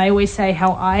 and I always say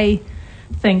how I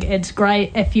think it's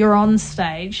great if you're on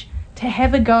stage to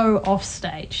have a go off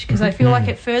stage, because I feel like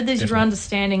it furthers your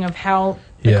understanding of how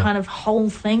the kind of whole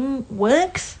thing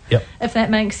works, if that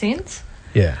makes sense.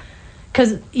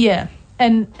 Because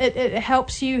and it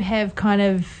helps you have kind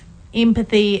of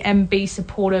empathy and be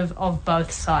supportive of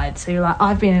both sides. So you're like,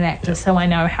 I've been an actor, so I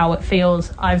know how it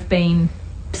feels. I've been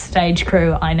stage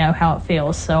crew, I know how it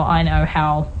feels, so I know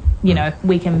how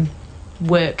we can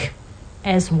work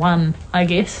as one, I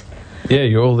guess. Yeah,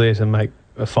 you're all there to make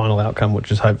a final outcome,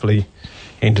 which is hopefully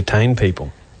entertain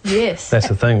people. Yes. That's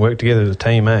the thing, work together as a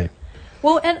team, eh?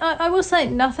 Well, and I will say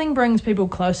nothing brings people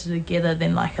closer together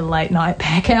than like a late night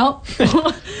pack out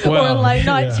or a late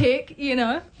night tech,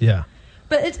 Yeah.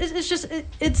 But it's just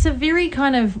it's a very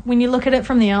kind of, when you look at it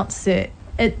from the outside,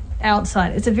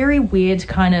 it's a very weird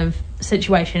kind of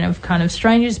situation of kind of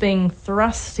strangers being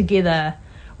thrust together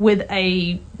with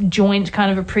a joint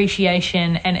kind of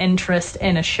appreciation and interest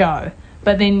in a show,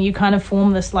 but then you kind of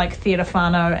form this like theatre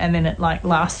whānau, and then it like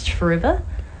lasts forever.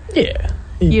 Yeah,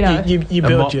 you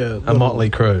build a motley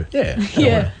crew.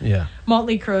 Yeah,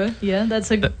 Motley Crew. Yeah,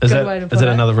 that's a good way to put it. Is that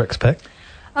another Rick's pick?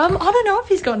 I don't know if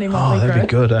he's got any Motley Crue. That'd be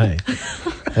good, eh?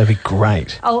 That'd be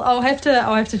great. I'll have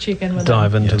to check in with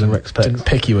Dive him. into the Rick's picks. Didn't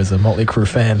pick you as a Motley Crue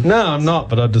fan. No, I'm not,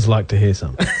 but I'd just like to hear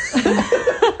some.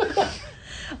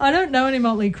 I don't know any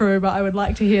Motley Crue, but I would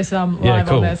like to hear some live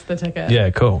cool. on That's the Ticket. Yeah,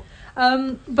 cool.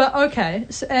 But okay,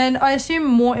 and I assume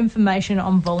more information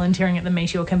on volunteering at the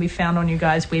Meteor can be found on you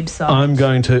guys' website. I'm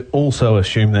going to also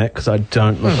assume that because I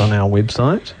don't look on our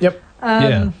website. Yep.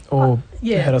 Or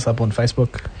yeah. hit us up on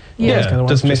Facebook. Yeah,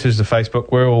 just message the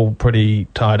Facebook. We're all pretty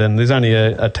tied in. There's only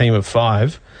a team of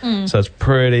 5, so it's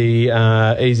pretty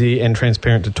easy and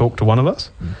transparent to talk to one of us.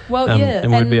 Well,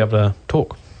 and we'd be able to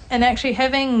talk. And actually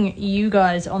having you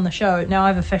guys on the show, now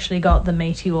I've officially got the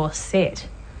Meteor set.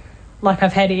 Like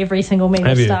I've had every single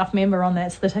Meteor staff member on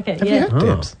That's the Ticket. Have you had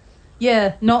Debs?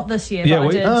 Yeah, not this year,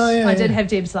 but I did have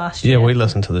Debs last year. Yeah, we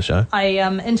listened to the show. I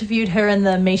interviewed her in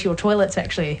the Meteor toilets,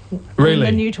 actually. Really? When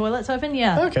the new toilets open,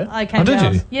 yeah. Okay. I came did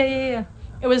down. you? Yeah.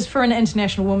 It was for an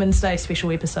International Women's Day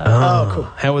special episode. Oh, cool.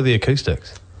 How were the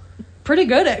acoustics? Pretty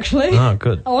good, actually. Oh,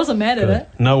 good. I wasn't mad at it.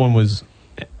 No one was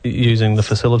using the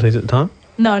facilities at the time?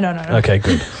 No. Okay,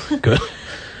 good. Good.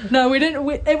 No, we didn't.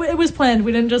 It was planned.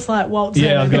 We didn't just like waltz in.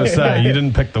 Yeah, I was going to say, you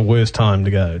didn't pick the worst time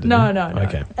to go, did you? No.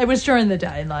 Okay. It was during the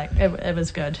day. Like, it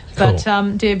was good. Cool.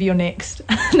 But, Deb, you're next.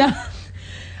 No.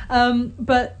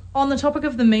 But on the topic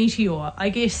of the Meteor, I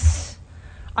guess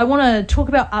I want to talk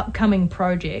about upcoming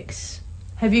projects.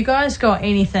 Have you guys got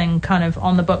anything kind of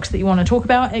on the books that you want to talk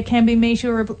about? It can be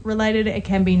Meteor related. It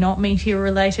can be not Meteor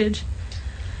related.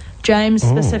 James,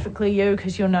 specifically you,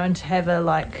 because you're known to have a,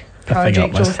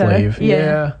 project or two.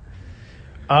 Yeah.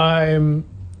 I've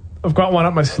got one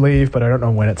up my sleeve, but I don't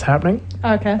know when it's happening.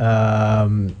 Okay. I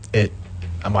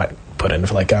might put in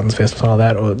for Gardens Fest or something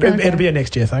like that, or it'll be a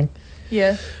next year thing.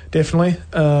 Yeah. Definitely.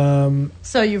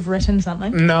 So you've written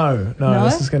something? No.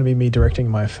 This is going to be me directing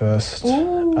my first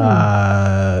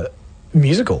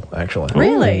musical, actually.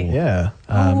 Really? Yeah.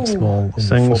 Small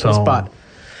sing-song, but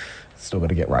still got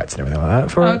to get rights and everything like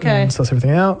that for it. Okay. And suss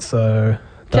everything out. So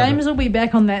James will be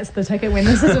back on That's the Ticket when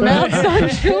this is announced, I'm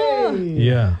sure.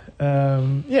 Yeah.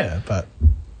 But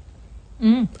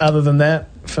other than that,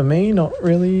 for me, not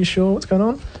really sure what's going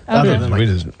on. Okay. Other than We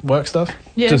just work stuff.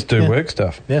 Yeah. Just do work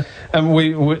stuff. Yeah.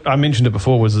 And I mentioned it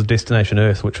before, was the Destination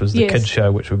Earth, which was the kids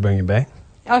show, which we're bringing back.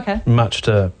 Okay. Much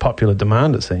to popular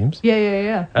demand, it seems.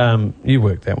 Yeah. You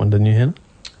worked that one, didn't you, Hannah?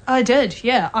 I did,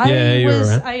 yeah. you was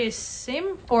were around.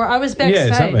 ASM, or I was backstage.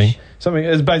 Yeah, something.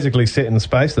 It's basically set in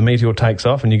space. The meteor takes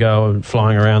off and you go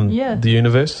flying around the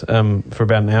universe for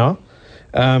about an hour.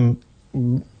 I'm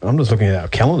just looking at our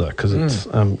calendar because it's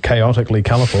chaotically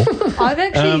colourful.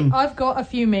 I've got a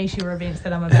few Meteor events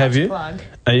that I'm about to plug.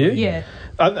 Are you? Yeah.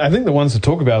 I think the ones to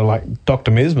talk about are like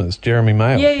Dr. Mesmer's, Jeremy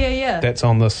Mail. Yeah. That's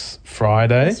on this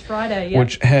Friday.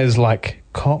 Which has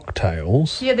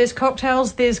cocktails. Yeah, there's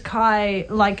cocktails, there's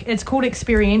it's called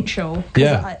experiential.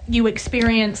 You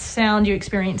experience sound, you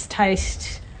experience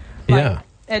taste.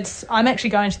 I'm actually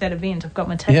going to that event. I've got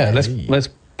my ticket. Yeah, let's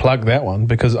plug that one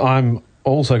because I'm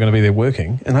also going to be there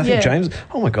working, and I think James.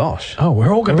 Oh my gosh! Oh,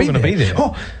 we're all going to be there.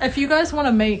 Oh. If you guys want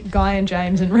to meet Guy and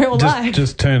James in real life,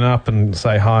 just turn up and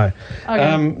say hi.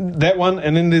 Okay. That one,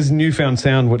 and then there's Newfound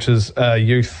Sound, which is a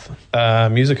youth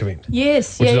music event.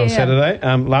 Yes, which is on Saturday.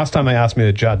 Last time they asked me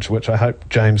to judge, which I hope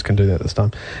James can do that this time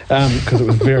because it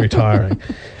was very tiring.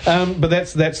 But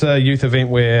that's a youth event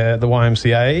where the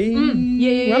YMCA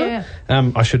run it.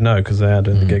 I should know because they are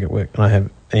doing the gig at work, and I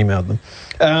have emailed them.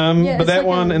 But that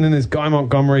one, and then there's Guy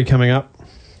Montgomery coming up.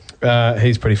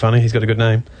 He's pretty funny. He's got a good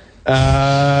name.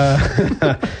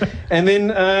 And then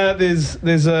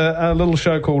there's a little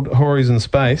show called Hories in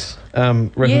Space,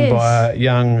 written by a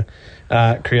young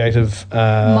creative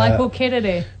Michael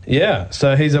Kennedy. Yeah,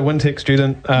 so he's a Wintec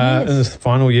student in his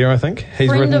final year, I think.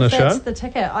 He's written the show. That's the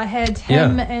ticket. I had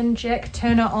him and Jack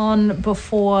Turner on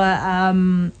before A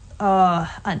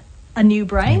New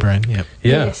Brain. New Brain, yep.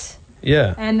 Yeah. Yes.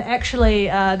 Yeah. And actually,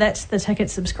 That's the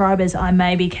Ticket subscribers. I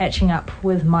may be catching up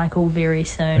with Michael very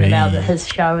soon about his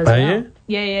show as well. Are you?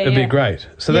 Yeah. It'd be great.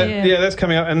 So that's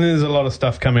coming up, and there's a lot of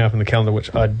stuff coming up in the calendar,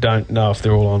 which I don't know if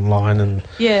they're all online and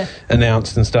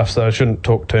announced and stuff. So I shouldn't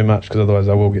talk too much because otherwise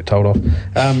I will get told off.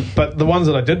 But the ones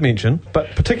that I did mention, but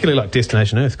particularly like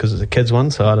Destination Earth because it's a kids one,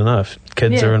 so I don't know if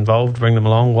kids are involved. Bring them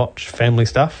along, watch family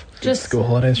stuff. Just school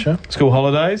holidays show. School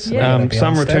holidays.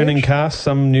 Some returning cast,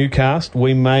 some new cast.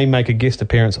 We may make a guest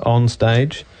appearance on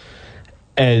stage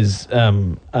as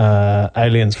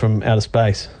aliens from outer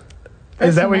space.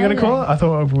 Is that what you're going to call it? I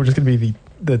thought we were just going to be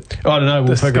the I don't know.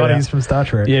 We'll figure it out. Scotties from Star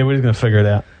Trek. Yeah, we're just going to figure it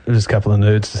out. There's just a couple of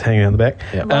nerds just hanging out the back.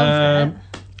 Love that.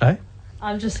 Eh?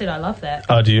 I've just said I love that.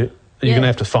 Oh, do you? You're going to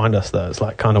have to find us, though. It's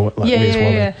like kind of like Where's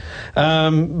Wally?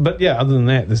 But yeah, other than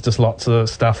that, there's just lots of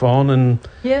stuff on, and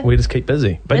we just keep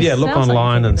busy. But It look sounds like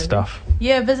online you're and busy. stuff.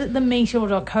 Yeah, visit the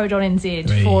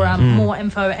meteor.co.nz for more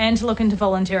info and to look into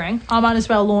volunteering. I might as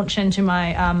well launch into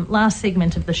my last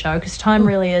segment of the show because time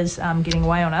really is getting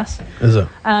away on us. Is it?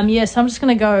 So I'm just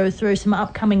going to go through some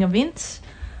upcoming events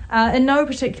in no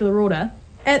particular order.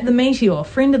 At the Meteor,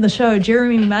 friend of the show,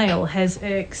 Jeremy Mail, has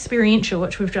an experiential,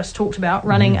 which we've just talked about,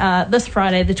 running this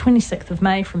Friday, the 26th of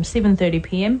May from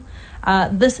 7:30pm.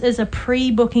 This is a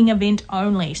pre-booking event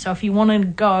only, so if you want to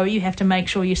go, you have to make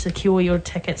sure you secure your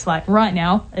tickets like right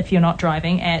now, if you're not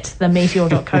driving, at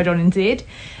themeteor.co.nz.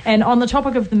 And on the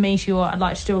topic of the Meteor, I'd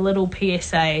like to do a little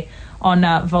PSA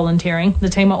on volunteering. The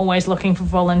team are always looking for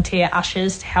volunteer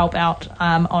ushers to help out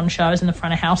on shows in the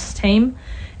front of house team.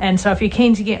 And so if you're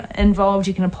keen to get involved,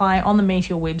 you can apply on the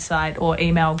Meteor website or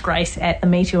email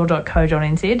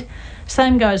grace@themeteor.co.nz.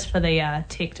 Same goes for the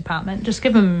tech department. Just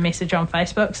give them a message on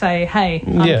Facebook. Say, hey,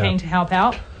 I'm keen to help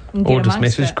out. And get Or just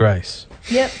amongst message it. Grace.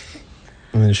 Yep.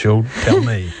 And then she'll tell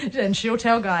me. And she'll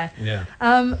tell Guy. Yeah.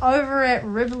 Over at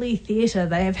Rivoli Theatre,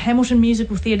 they have Hamilton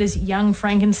Musical Theatre's Young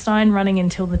Frankenstein running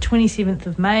until the 27th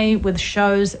of May with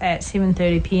shows at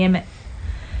 7:30pm.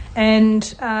 And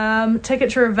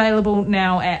tickets are available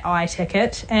now at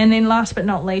iTicket. And then last but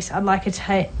not least, I would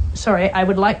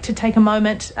like to take a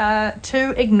moment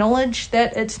to acknowledge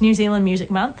that it's New Zealand Music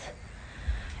Month.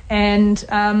 And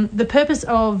the purpose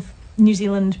of New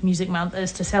Zealand Music Month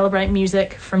is to celebrate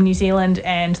music from New Zealand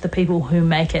and the people who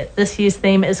make it. This year's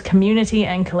theme is community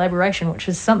and collaboration, which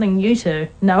is something you two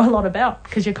know a lot about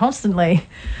because you're constantly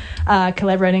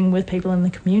collaborating with people in the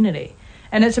community.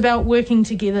 And it's about working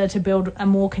together to build a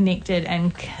more connected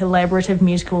and collaborative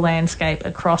musical landscape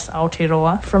across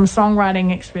Aotearoa, from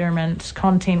songwriting experiments,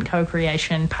 content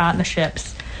co-creation,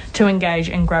 partnerships, to engage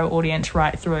and grow audience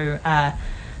right through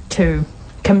to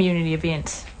community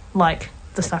events like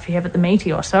the stuff you have at the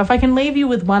Meteor. So if I can leave you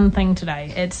with one thing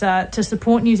today, it's to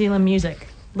support New Zealand music.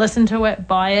 Listen to it,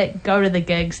 buy it, go to the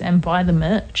gigs and buy the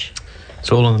merch. It's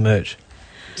all on the merch.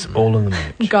 It's all in the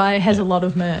merch. Guy has a lot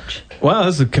of merch. Well,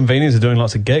 this is the convenience of doing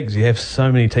lots of gigs. You have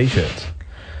so many T-shirts.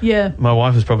 Yeah. My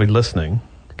wife is probably listening,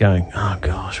 going, oh,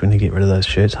 gosh, we need to get rid of those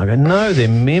shirts. I go, no, they're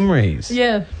memories.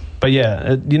 Yeah. But,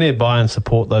 yeah, you need to buy and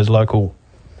support those local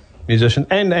musicians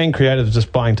and creatives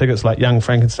just buying tickets like Young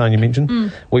Frankenstein you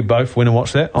mentioned. We both went and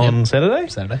watched that on Saturday.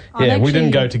 Yeah, we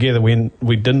didn't go together.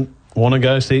 We didn't want to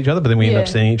go see each other, but then we ended up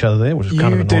seeing each other there, which is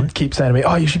kind of annoying. You did keep saying to me,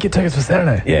 oh, you should get tickets for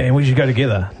Saturday. Yeah, and we should go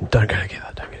together. Don't go together.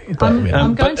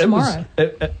 I'm going tomorrow.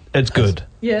 It's good.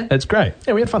 Yeah. It's great.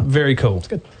 Yeah, we had fun. Very cool. It's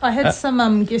good. I had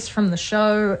some guests from the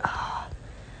show.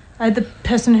 I had the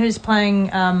person who's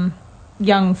playing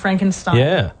Young Frankenstein.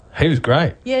 Yeah, he was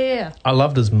great. Yeah. I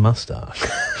loved his moustache.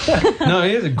 No,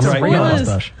 he has a great real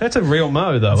moustache. That's a real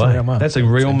mo, though. That's a real mo. That's a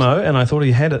real mo, and I thought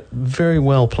he had it very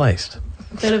well placed.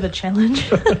 Bit of a challenge.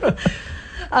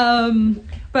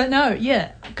 But no,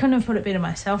 yeah, couldn't have put it better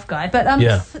myself, Guy. But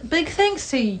big thanks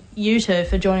to you two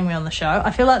for joining me on the show.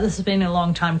 I feel like this has been a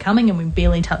long time coming and we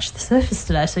barely touched the surface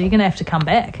today, so you're going to have to come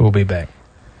back. We'll be back.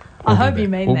 I hope you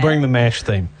mean that. We'll bring the MASH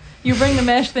theme. You bring the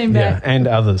MASH theme back? Yeah, and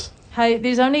others. Hey,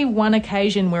 there's only one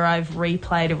occasion where I've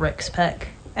replayed a Rick's pick,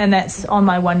 and that's on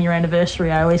my 1 year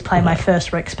anniversary. I always play my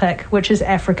first Rick's pick, which is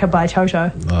Africa by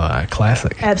Toto. Oh,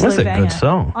 classic. Absolute That's a banger. good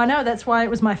song. I know, that's why it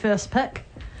was my first pick.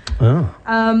 Oh.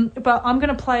 But I'm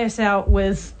going to play us out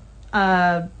with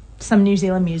some New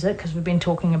Zealand music because we've been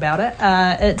talking about it.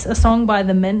 It's a song by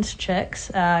the Mint Chicks.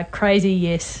 Crazy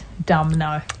yes, dumb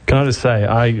no. Can I just say,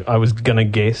 I was going to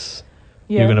guess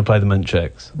you were going to play the Mint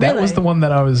Chicks. That Really? was the one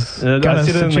that I was going to I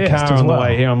said it in the suggest car as on the well.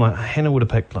 way here. I'm like, Hannah would have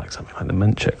picked like something like the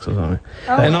Mint Chicks or something.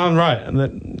 Oh. And I'm right.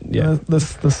 And yeah.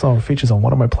 This song features on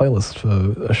one of my playlists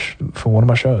for one of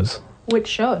my shows. Which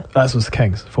show? This was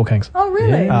Kings, Four Kings. Oh,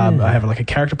 really? I have like a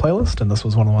character playlist, and this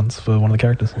was one of the ones for one of the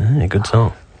characters. Yeah, good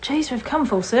song. Jeez, we've come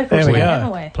full circle There we today, go.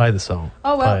 haven't we? Play the song.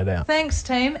 Oh, Play it well, out. thanks,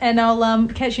 team, and I'll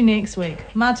catch you next week.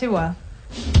 Matua.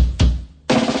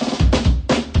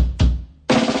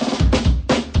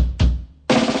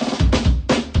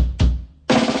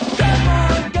 Come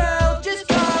on, girl, just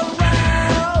go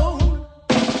round.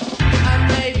 I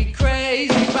may be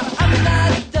crazy, but I'm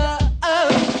not dumb.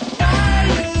 Why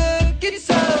you looking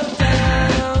so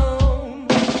down?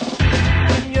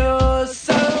 When you're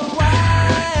so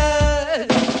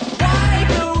wild, why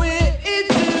go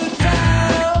into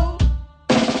town?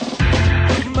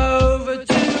 Come over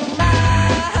to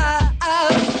my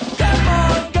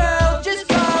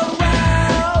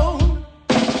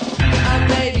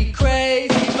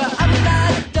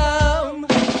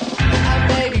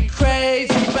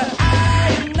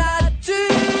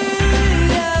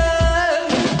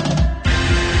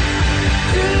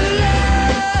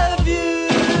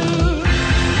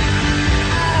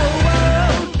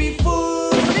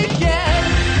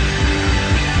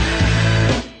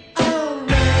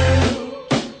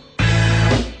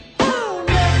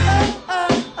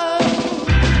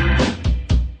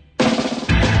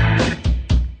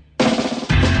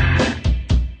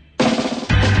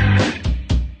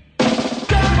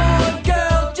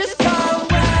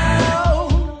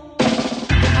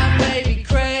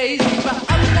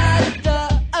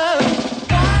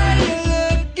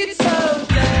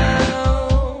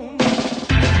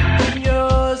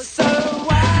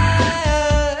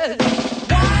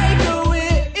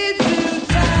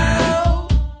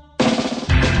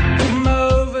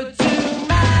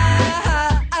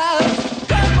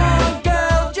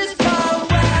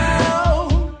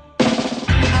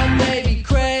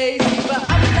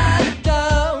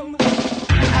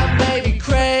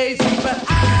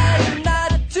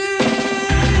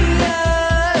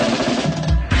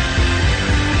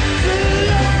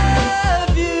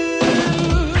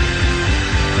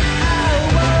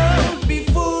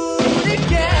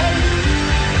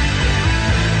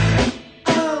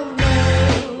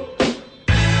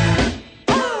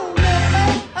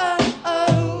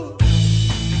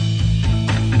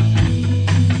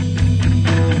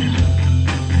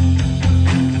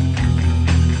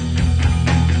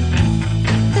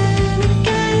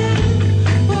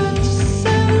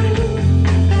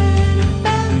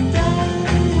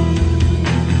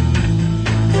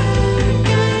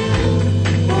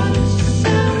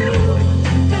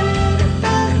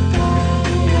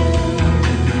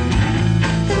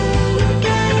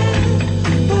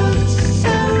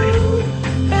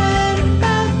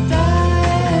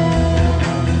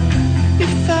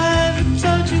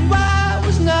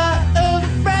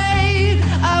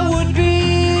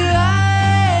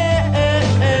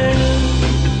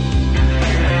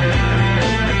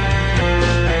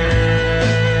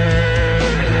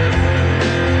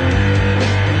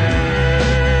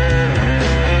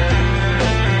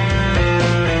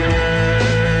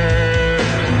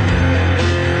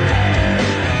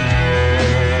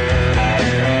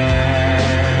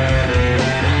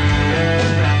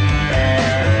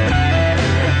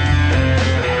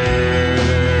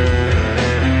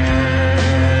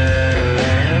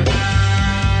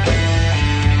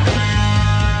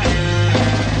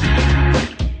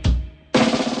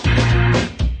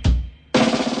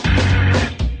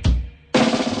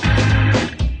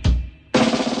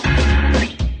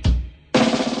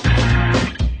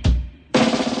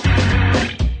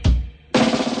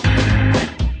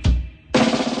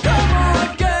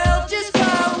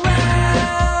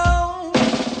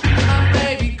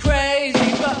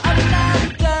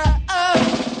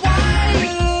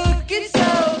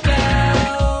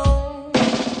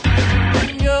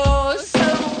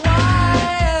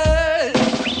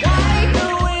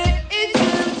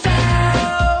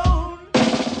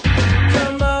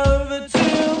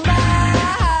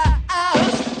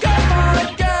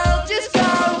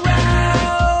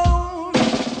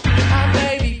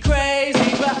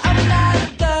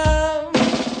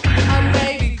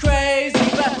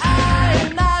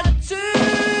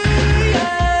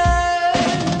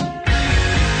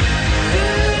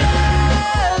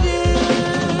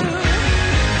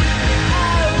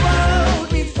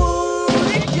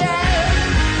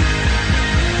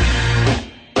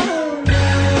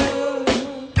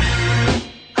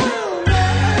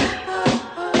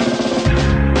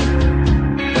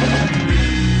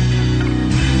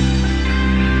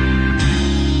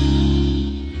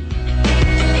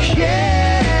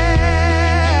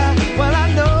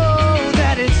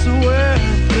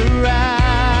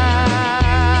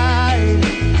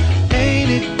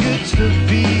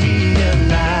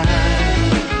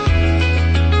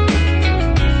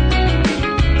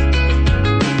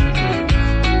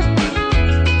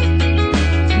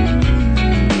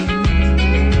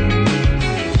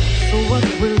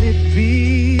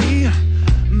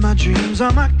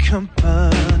are my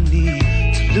company,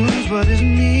 to lose what is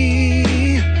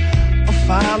me, or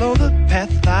follow the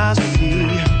path I see.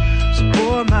 So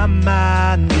boy, my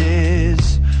mind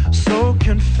is so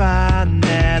confined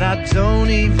that I don't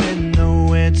even know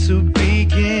where to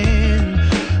begin.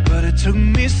 But it took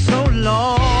me so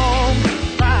long to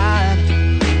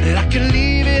find that I can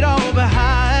leave it all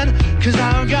behind, 'cause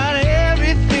I've got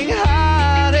everything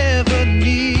I'd ever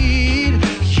need.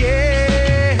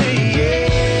 Yeah, yeah,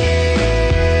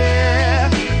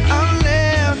 I'm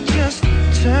left just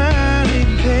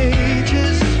turning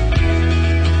pages.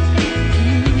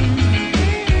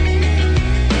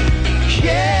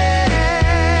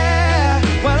 Yeah,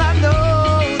 well I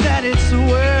know that it's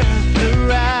worth the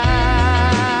ride.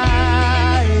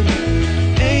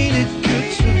 Ain't it good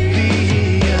to be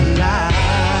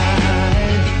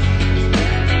alive?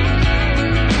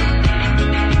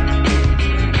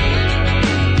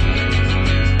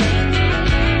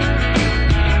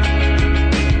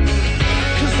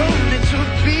 Cause only to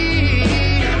be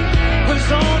was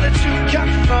all that you got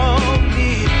from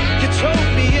me. You told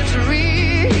me it's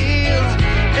real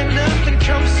and nothing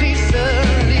comes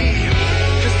easily.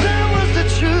 Cause that was the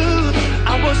truth.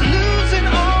 I was losing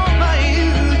all my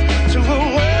youth to a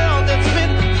world that's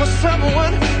meant for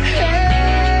someone else.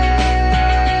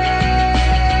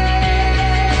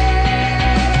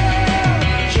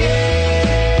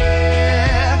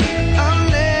 Yeah, I'm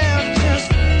left just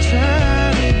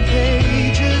turning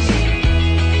pages.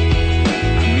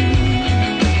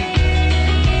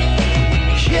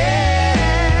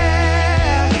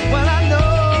 Yeah, well I know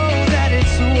that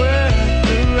it's worth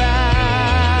the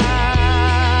ride.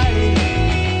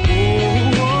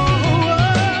 Oh,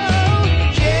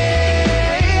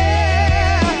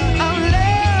 yeah, I'm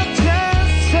left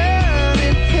just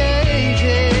turning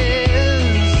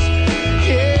pages.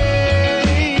 Yeah,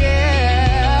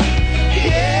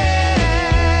 yeah,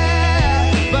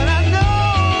 but I know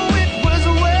it was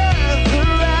worth the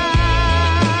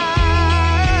ride.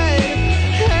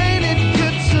 Ain't it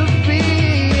good to be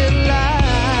alive?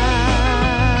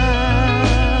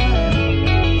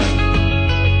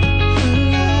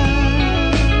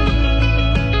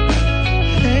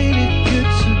 Ain't it good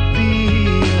to be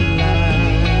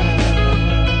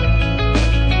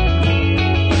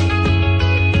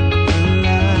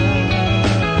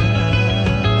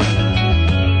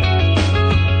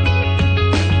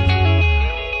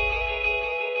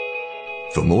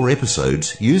For more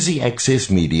episodes, use the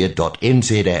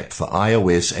accessmedia.nz app for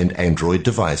iOS and Android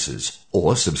devices,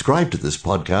 or subscribe to this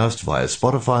podcast via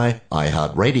Spotify,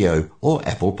 iHeartRadio, or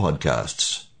Apple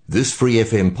Podcasts. This Free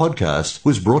FM podcast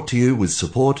was brought to you with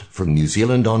support from New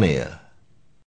Zealand On Air.